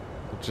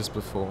 just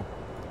before.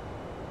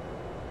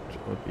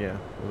 Yeah,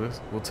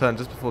 we'll turn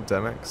just before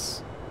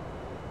Demix.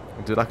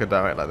 We'll do like a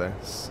direct like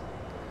this.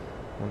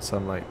 Once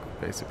I'm like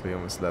basically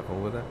almost level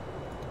with it.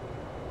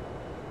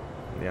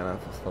 Yeah, I'll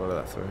follow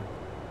that through.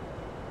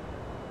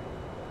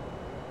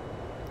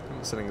 I'm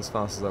not sitting as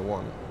fast as I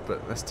want,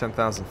 but that's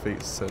 10,000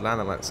 feet, so land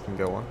alerts can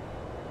go on.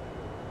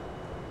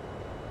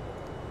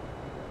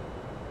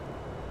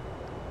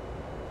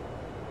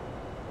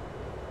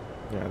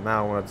 Yeah,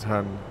 now I want to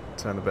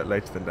turn a bit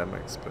later than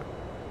Demix, but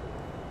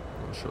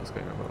I'm not sure what's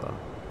going on with that.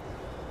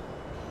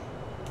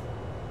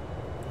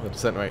 The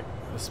descent rate.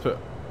 Let's put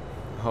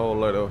a whole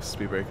load of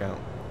speed brake out.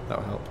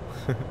 That'll help.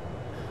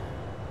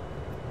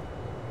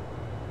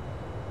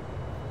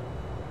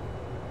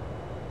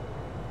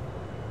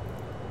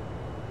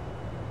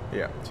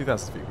 Yeah,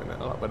 2,000 feet per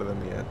minute. A lot better than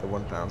the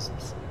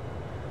 1,000s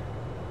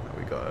that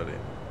we got earlier.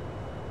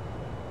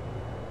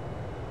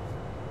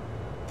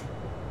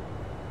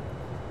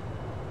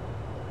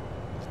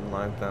 It's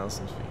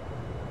 9,000 feet.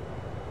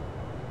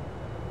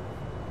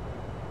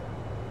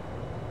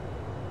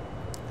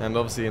 And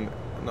obviously,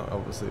 not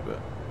obviously, but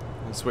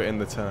once we're in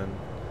the turn,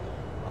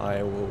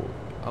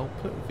 I'll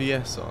put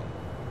VS on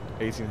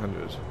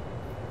 1800,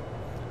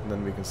 and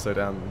then we can slow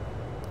down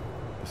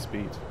the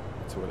speed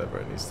to whatever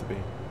it needs to be.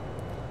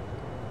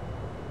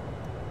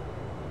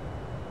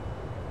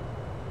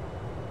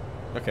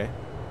 Okay.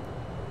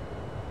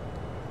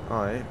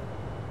 I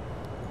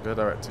go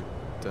direct to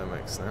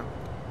Demix now.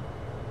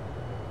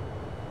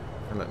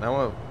 And look,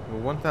 now we're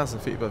 1,000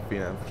 feet above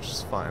VNAV, which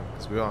is fine,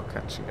 because we are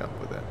catching up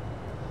with it.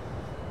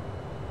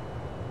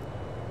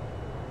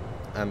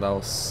 And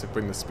I'll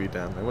bring the speed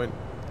down. I won't,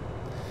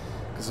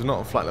 because we're not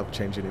on flight level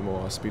change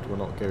anymore, our speed will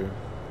not go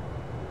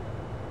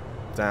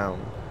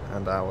down,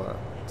 and our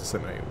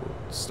descent rate will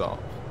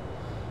stop.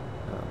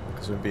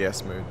 Because we're in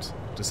VS mode,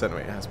 descent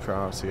rate has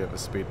priority over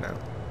speed now.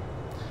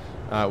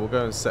 We'll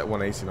go and set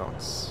 180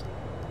 knots.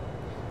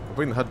 We'll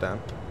bring the HUD down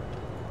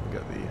and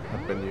get the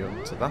HUD menu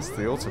on. So that's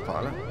the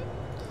autopilot.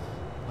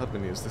 HUD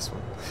menu is this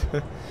one.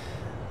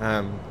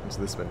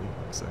 Into this menu.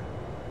 So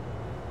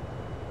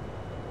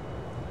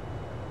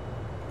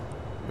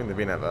bring the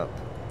VNAV up.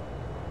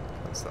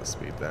 That's that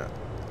speed there.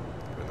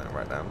 Bring that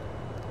right down.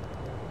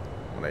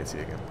 180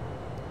 again.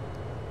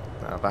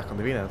 Now back on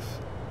the VNAV.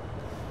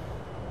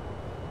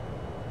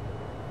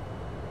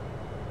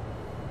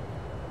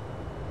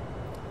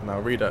 Now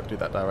do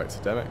that direct to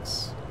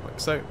Demix, like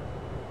so.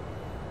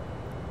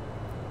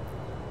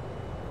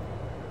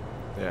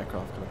 The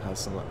aircraft kind of has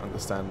some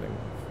understanding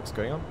of what's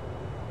going on.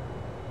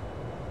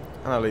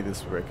 And I'll leave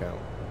this brake out.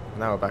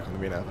 Now we're back on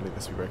the VNAV, I'll leave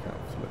this brake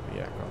out to let the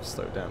aircraft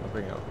slow down. I'll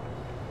bring out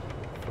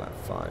flat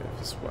 5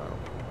 as well.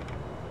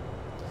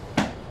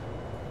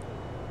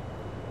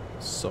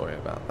 Sorry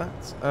about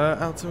that.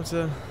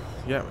 Altimeter,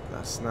 yeah,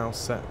 that's now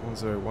set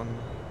 101.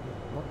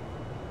 What?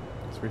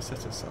 Let's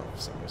reset itself for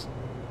some reason.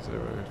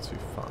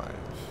 025.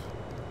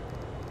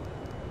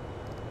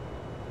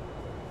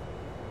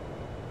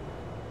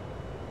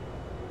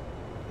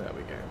 There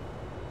we go.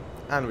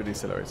 And we're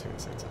decelerating at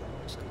the same time,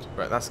 which is good.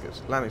 Right, that's good.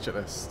 Landing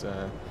checklist.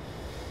 Yeah,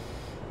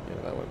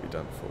 that won't be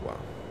done for a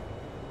while.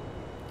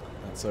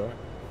 That's alright.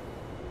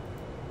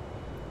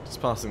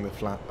 Just passing the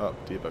flat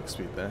up debug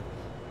speed there.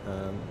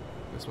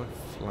 Where's my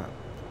flat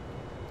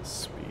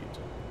speed?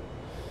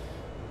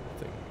 I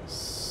think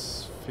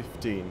it's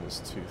 15 is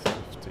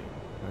 215.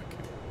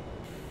 Okay.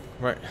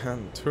 Right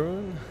hand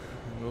turn,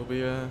 and we'll be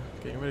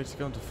getting ready to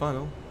go into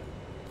final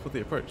for the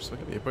approach. So I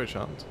get the approach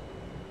armed.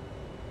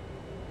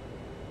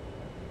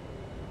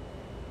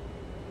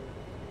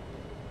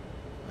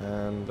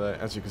 And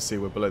as you can see,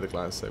 we're below the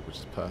glide slope, which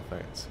is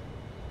perfect.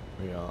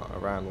 We are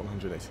around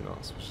 180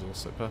 knots, which is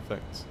also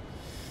perfect.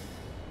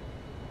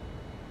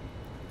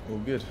 All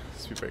good.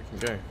 Speed brake can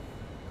go,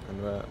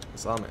 and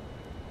let's arm it.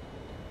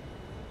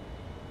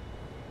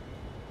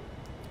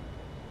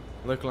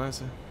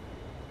 Localizer.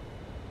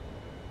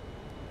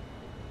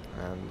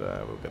 And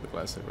we'll get the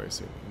glide slope very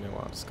soon. You know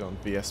what, I'll just go on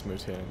VS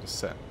mode here and just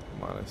set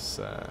minus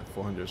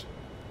 400.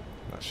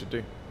 That should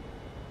do.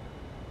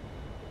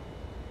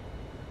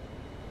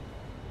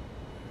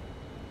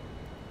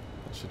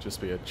 That should just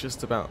be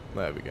just about,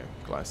 there we go,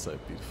 glide slope,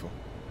 beautiful.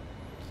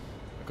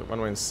 I've got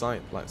runway in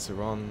sight, lights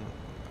are on,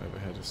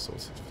 overhead is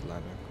sorted for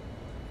landing.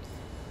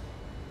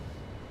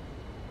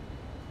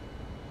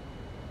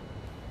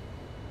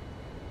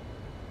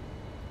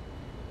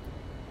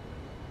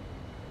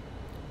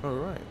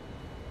 Alright.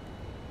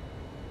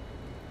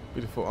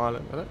 Beautiful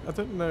island. I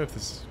don't know if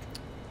this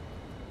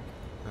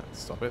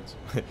stop it.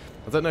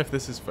 I don't know if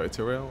this is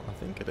photoreal. I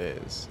think it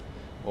is,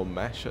 or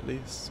mesh at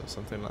least, or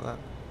something like that.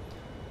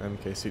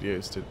 MK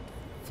Studios did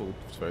full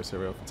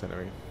photoreal for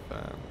Tenerife,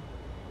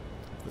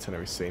 the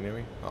Tenerife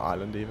scenery, or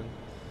island even.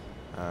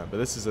 But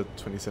this is a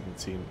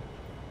 2017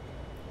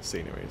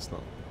 scenery. It's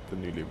not the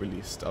newly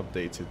released,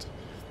 updated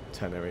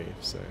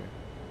Tenerife. So,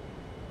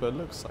 but it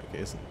looks like it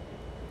isn't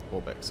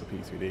Orbx or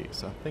P3D.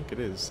 So I think it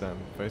is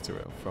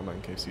photoreal from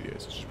MK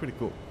Studios, which is pretty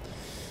cool.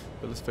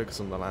 But let's focus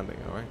on the landing,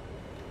 alright?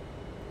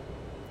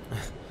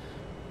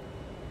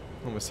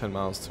 Almost 10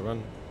 miles to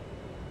run.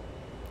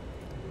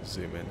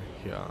 Zoom in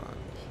here.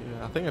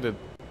 I think I did.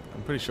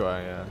 I'm pretty sure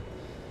I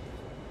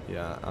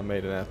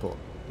made an airport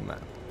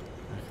map.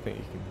 I think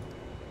you can.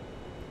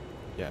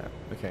 Yeah,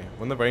 okay.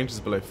 When the range is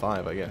below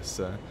 5, I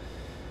guess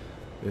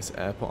this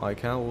airport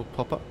iCal will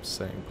pop up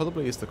saying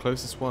probably it's the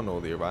closest one or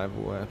the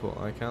arrival airport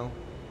iCal.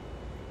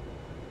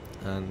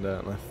 And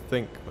I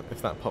think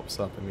if that pops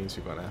up, it means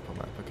we've got an airport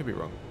map. I could be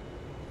wrong,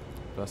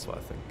 but that's what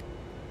I think.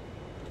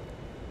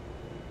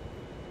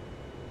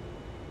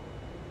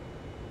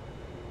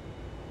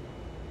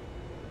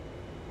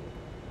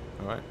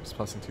 Alright, it's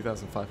passing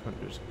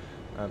 2,500.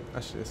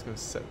 Actually, let's go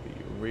set the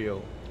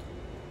real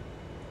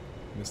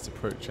missed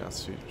approach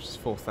altitude, which is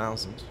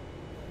 4,000.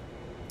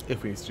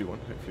 If we need to do one,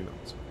 hopefully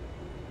not.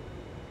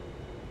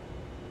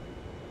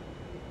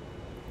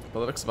 By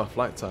the looks of our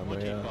flight time,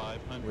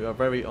 we are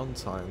very on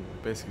time,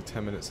 basically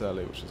 10 minutes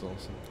early, which is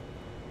awesome.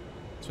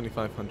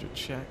 2,500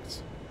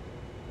 checked.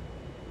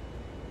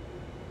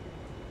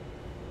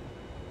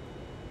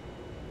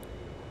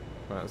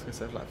 Right, let's go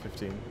set flight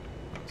 15.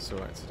 That's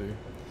alright to do.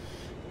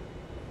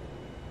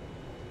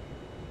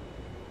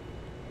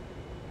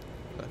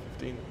 Flight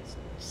 15 is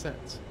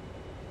set.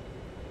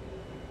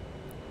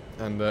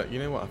 And you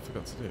know what I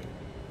forgot to do?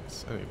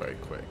 It's only very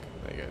quick.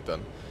 There you go,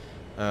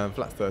 done.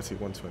 Flat 30,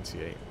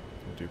 128.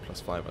 We'll do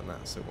 +5 on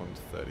that, so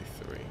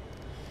 133. And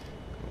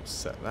we'll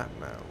set that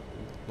now.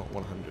 Not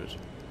 100.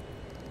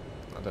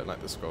 I don't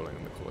like the scrolling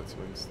in the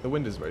QualityWings. The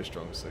wind is very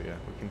strong, so yeah,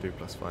 we can do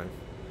 +5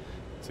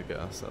 to get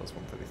ourselves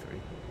 133.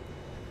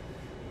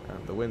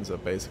 And the winds are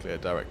basically a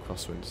direct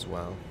crosswind as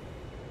well,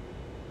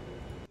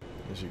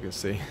 as you can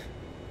see.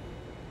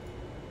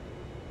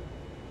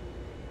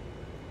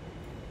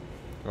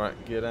 Right,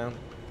 gear down.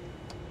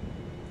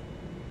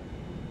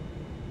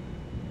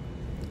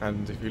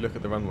 And if you look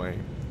at the runway,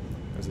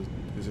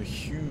 there's a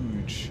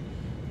huge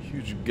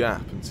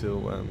gap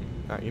until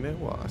you know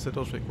what? I said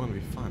Gatwick 1 would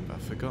be fine, but I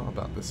forgot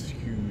about this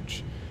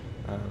huge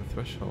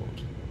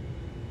threshold.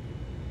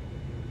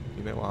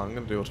 You know what? I'm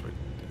going to do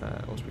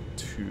Gatwick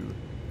 2.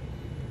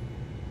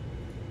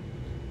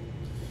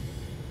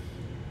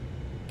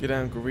 Get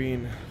down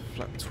green,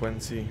 flap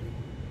 20,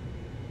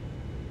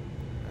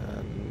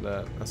 and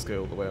let's go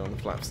all the way on the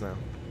flaps now.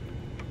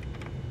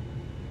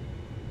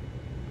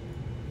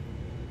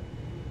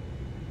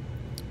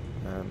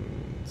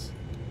 And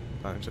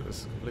landing checklist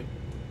is complete.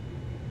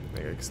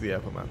 There you go, because the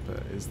airport map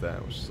is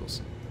there, which is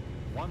awesome.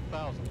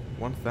 1,000.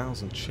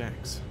 1,000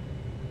 checks.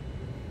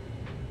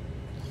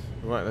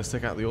 Right, let's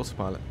take out the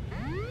autopilot.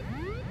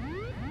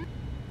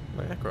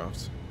 My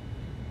aircraft.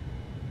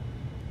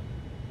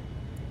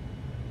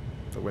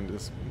 The wind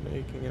is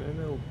making it a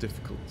little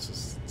difficult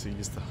to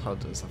use the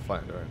HUD as a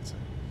flight director.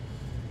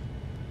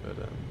 But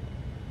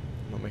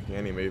I'm not making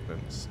any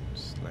movements,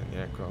 just letting the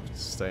aircraft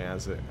stay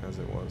as it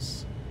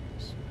was.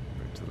 Just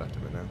move to the left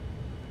of it now.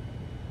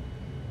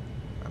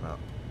 And up.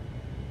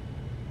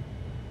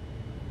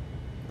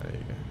 There you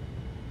go.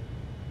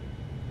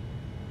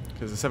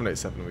 Because the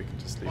 787 we can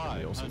just leave on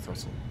the auto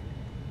throttle.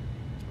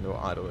 And it will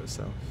idle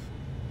itself.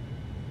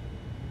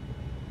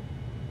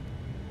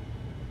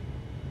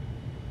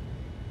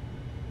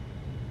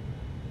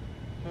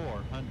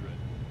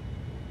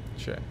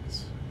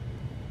 Checked.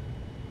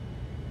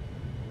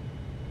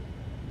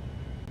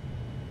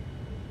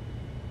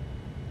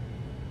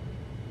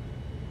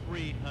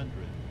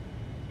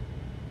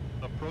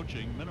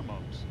 Approaching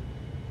minimums.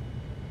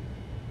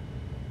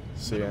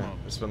 So yeah,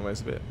 this runway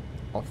is a bit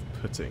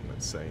off-putting,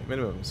 let's say.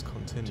 Minimums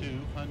continue.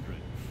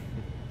 200.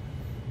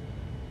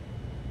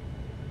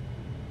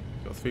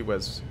 Got three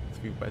reds.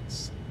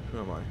 Who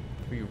am I?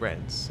 3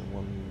 reds and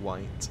 1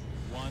 white.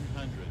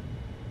 100.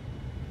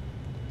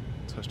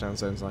 Touchdown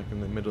zone's like in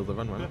the middle of the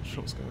runway. I'm not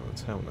sure what's going on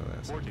the terminal there.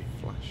 It's 40.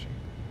 Flashing.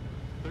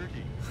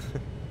 30.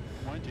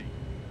 20.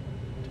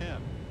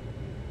 10.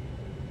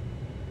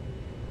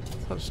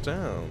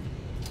 Touchdown.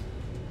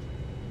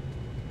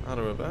 Out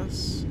of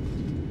reverse.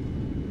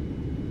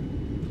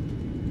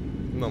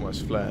 Not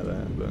much flare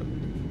there, but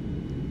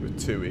with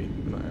TUI,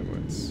 not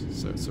Emirates,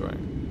 so it's alright.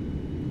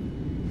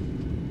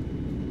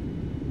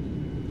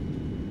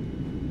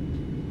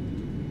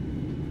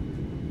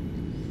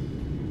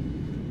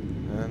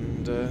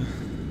 And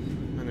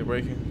manual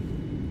braking.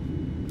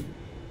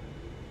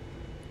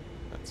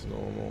 That's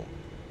normal.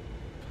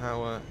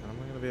 Power. Am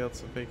I going to be able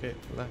to vacate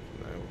left?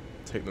 No.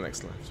 Take the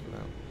next left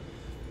without.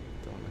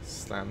 Don't want to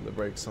slam the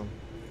brakes on.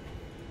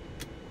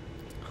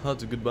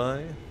 HUD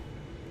goodbye.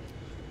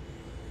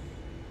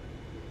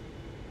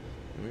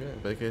 There we go.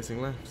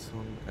 Vacating left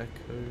on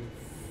Echo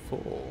 4,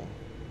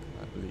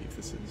 I believe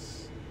this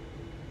is.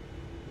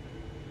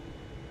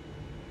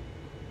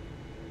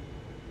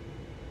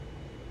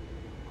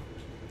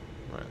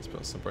 Right, let's put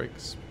on some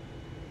brakes.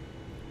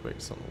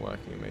 Brakes aren't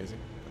working, amazing.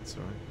 That's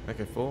alright.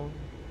 Okay, 4,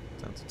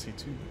 down to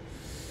T2.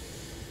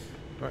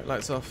 Right,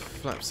 lights off,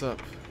 flaps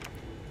up,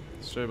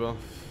 strobe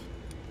off.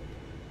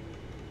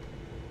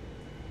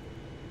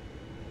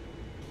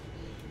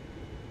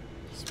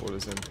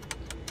 Spoilers in.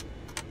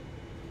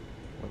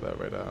 Weather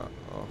radar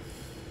off.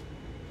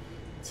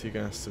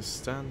 T-gas to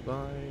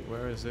standby.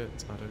 Where is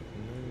it? I don't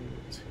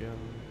know.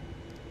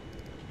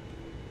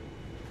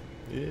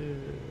 Yeah.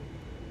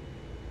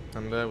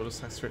 And we'll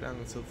just head straight down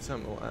until the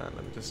terminal. And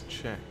let me just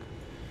check.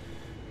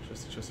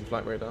 Trusty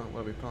flight radar.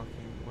 Where are we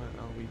parking? Where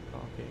are we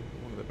parking?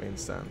 One of the main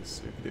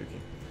stands. Okie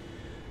dokie.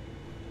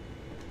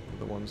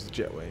 The ones with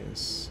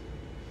jetways.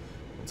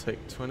 We'll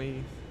take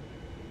 20.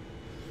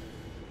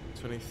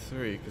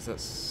 23, because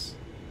that's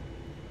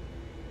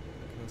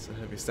a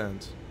heavy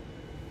stand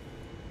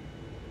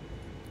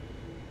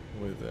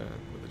with the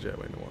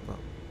jetway and whatnot.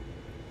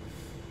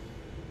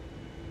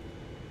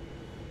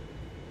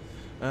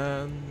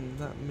 And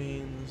that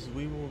means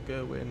we will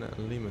go in at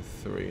Lima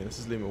 3. This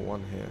is Lima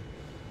 1 here.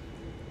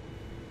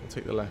 We'll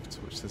take the left,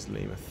 which says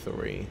Lima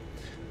 3.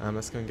 And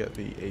let's go and get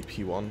the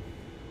AP1.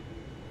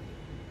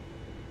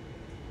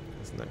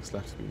 This next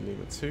left will be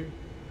Lima 2.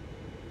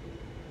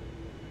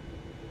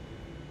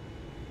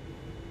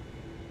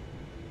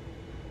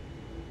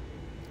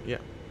 Yeah.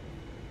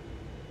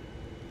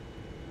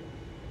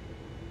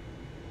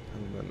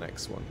 And the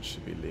next one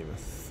should be Lima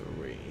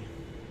 3,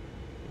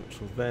 which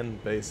will then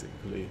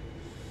basically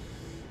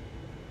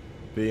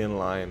be in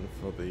line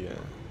for the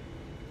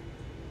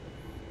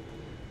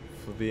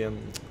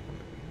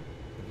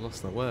I've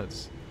lost my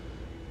words.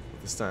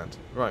 The stand.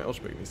 Right,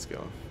 Orbx needs to go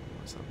off.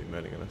 Otherwise I'll be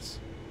moaning at us.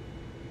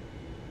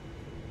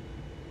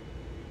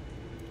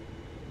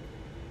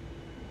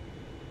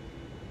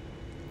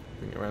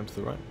 Bring it around to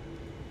the right.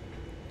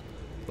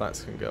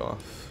 Lights can go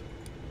off.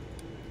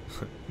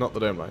 Not the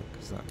dome light,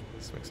 because that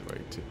just makes it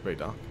very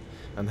dark.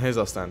 And here's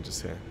our stand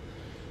just here.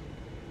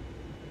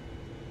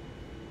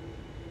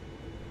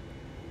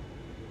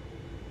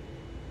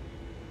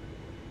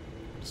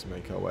 Just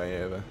make our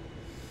way over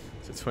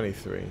to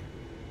 23.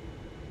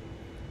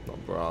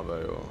 Not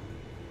Bravo or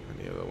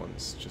any other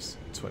ones, just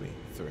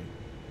 23.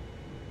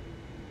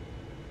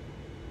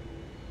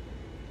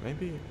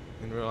 Maybe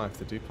in real life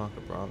they do park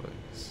at Bravo,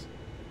 because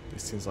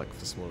this seems like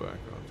for smaller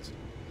aircraft.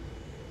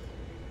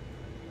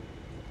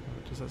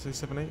 Does that say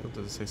 7.8 or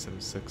does it say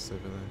 7.6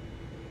 over there?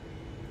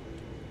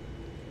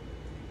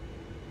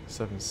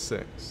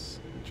 7.6.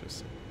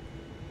 Interesting.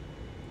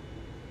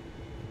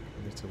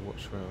 I need to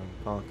watch where I'm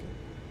parking.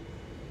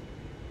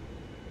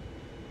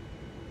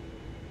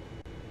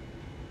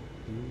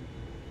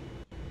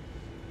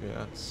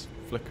 Yeah, it's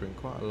flickering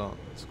quite a lot.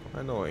 It's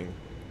quite annoying.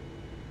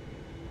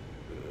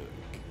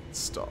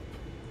 Stop.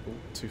 Oh,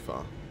 too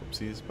far.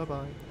 Oopsies. Bye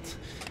bye.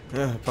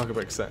 Parker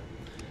brake set.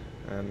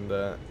 And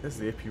is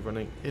the AP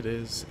running? It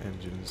is.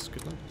 Engines.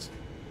 Good night.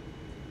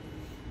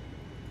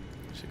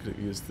 Actually, could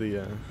have used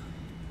the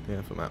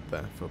info map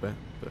there for a bit,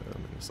 but I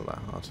mean, it's not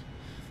that hard.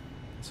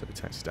 So we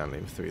taxi down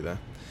Lima 3 there.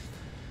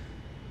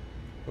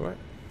 Alright.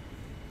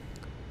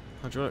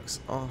 Hydraulics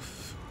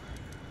off.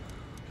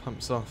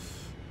 Pumps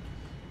off.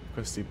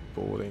 Requested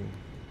boarding.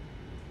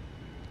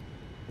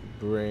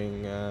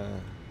 Bring Alta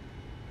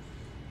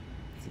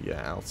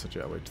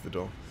jetway to the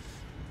door.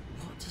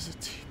 What does it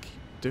keep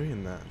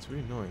doing that? It's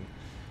really annoying.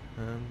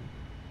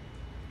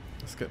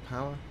 Let's get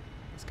power.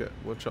 Let's get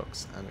wood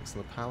shocks and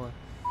external power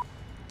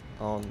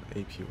on.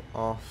 APU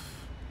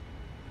off.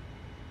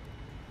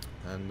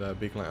 And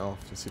beacon light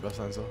off and seatbelt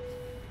signs off.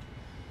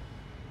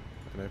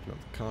 And open up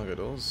the cargo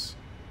doors.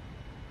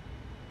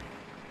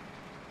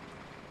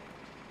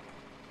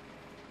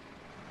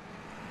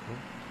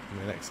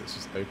 And the exit's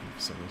just open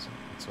for some reason.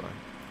 That's why.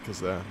 Because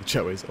the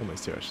jetway's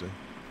almost here actually.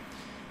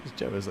 These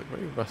jetways look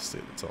very rusty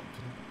at the top.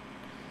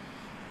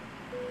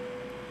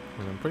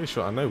 And I'm pretty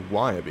sure I know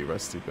why it'd be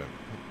rusty, but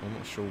I'm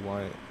not sure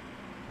why.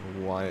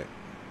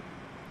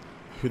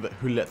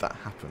 Who let that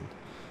happen?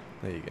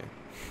 There you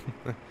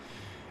go.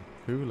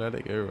 Who let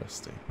it go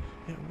rusty?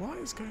 Yeah, what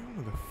is going on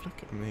with the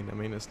flicker? I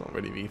mean, it's not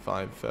really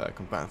V5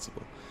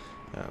 compatible.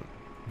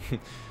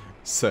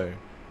 So,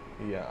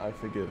 yeah, I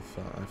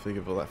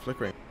forgive all that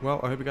flickering. Well,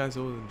 I hope you guys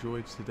all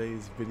enjoyed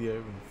today's video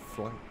and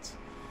flight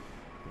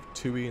with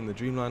TUI and the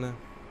Dreamliner.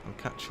 I'll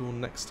catch you all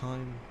next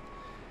time.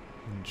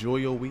 Enjoy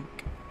your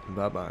week.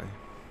 Bye bye.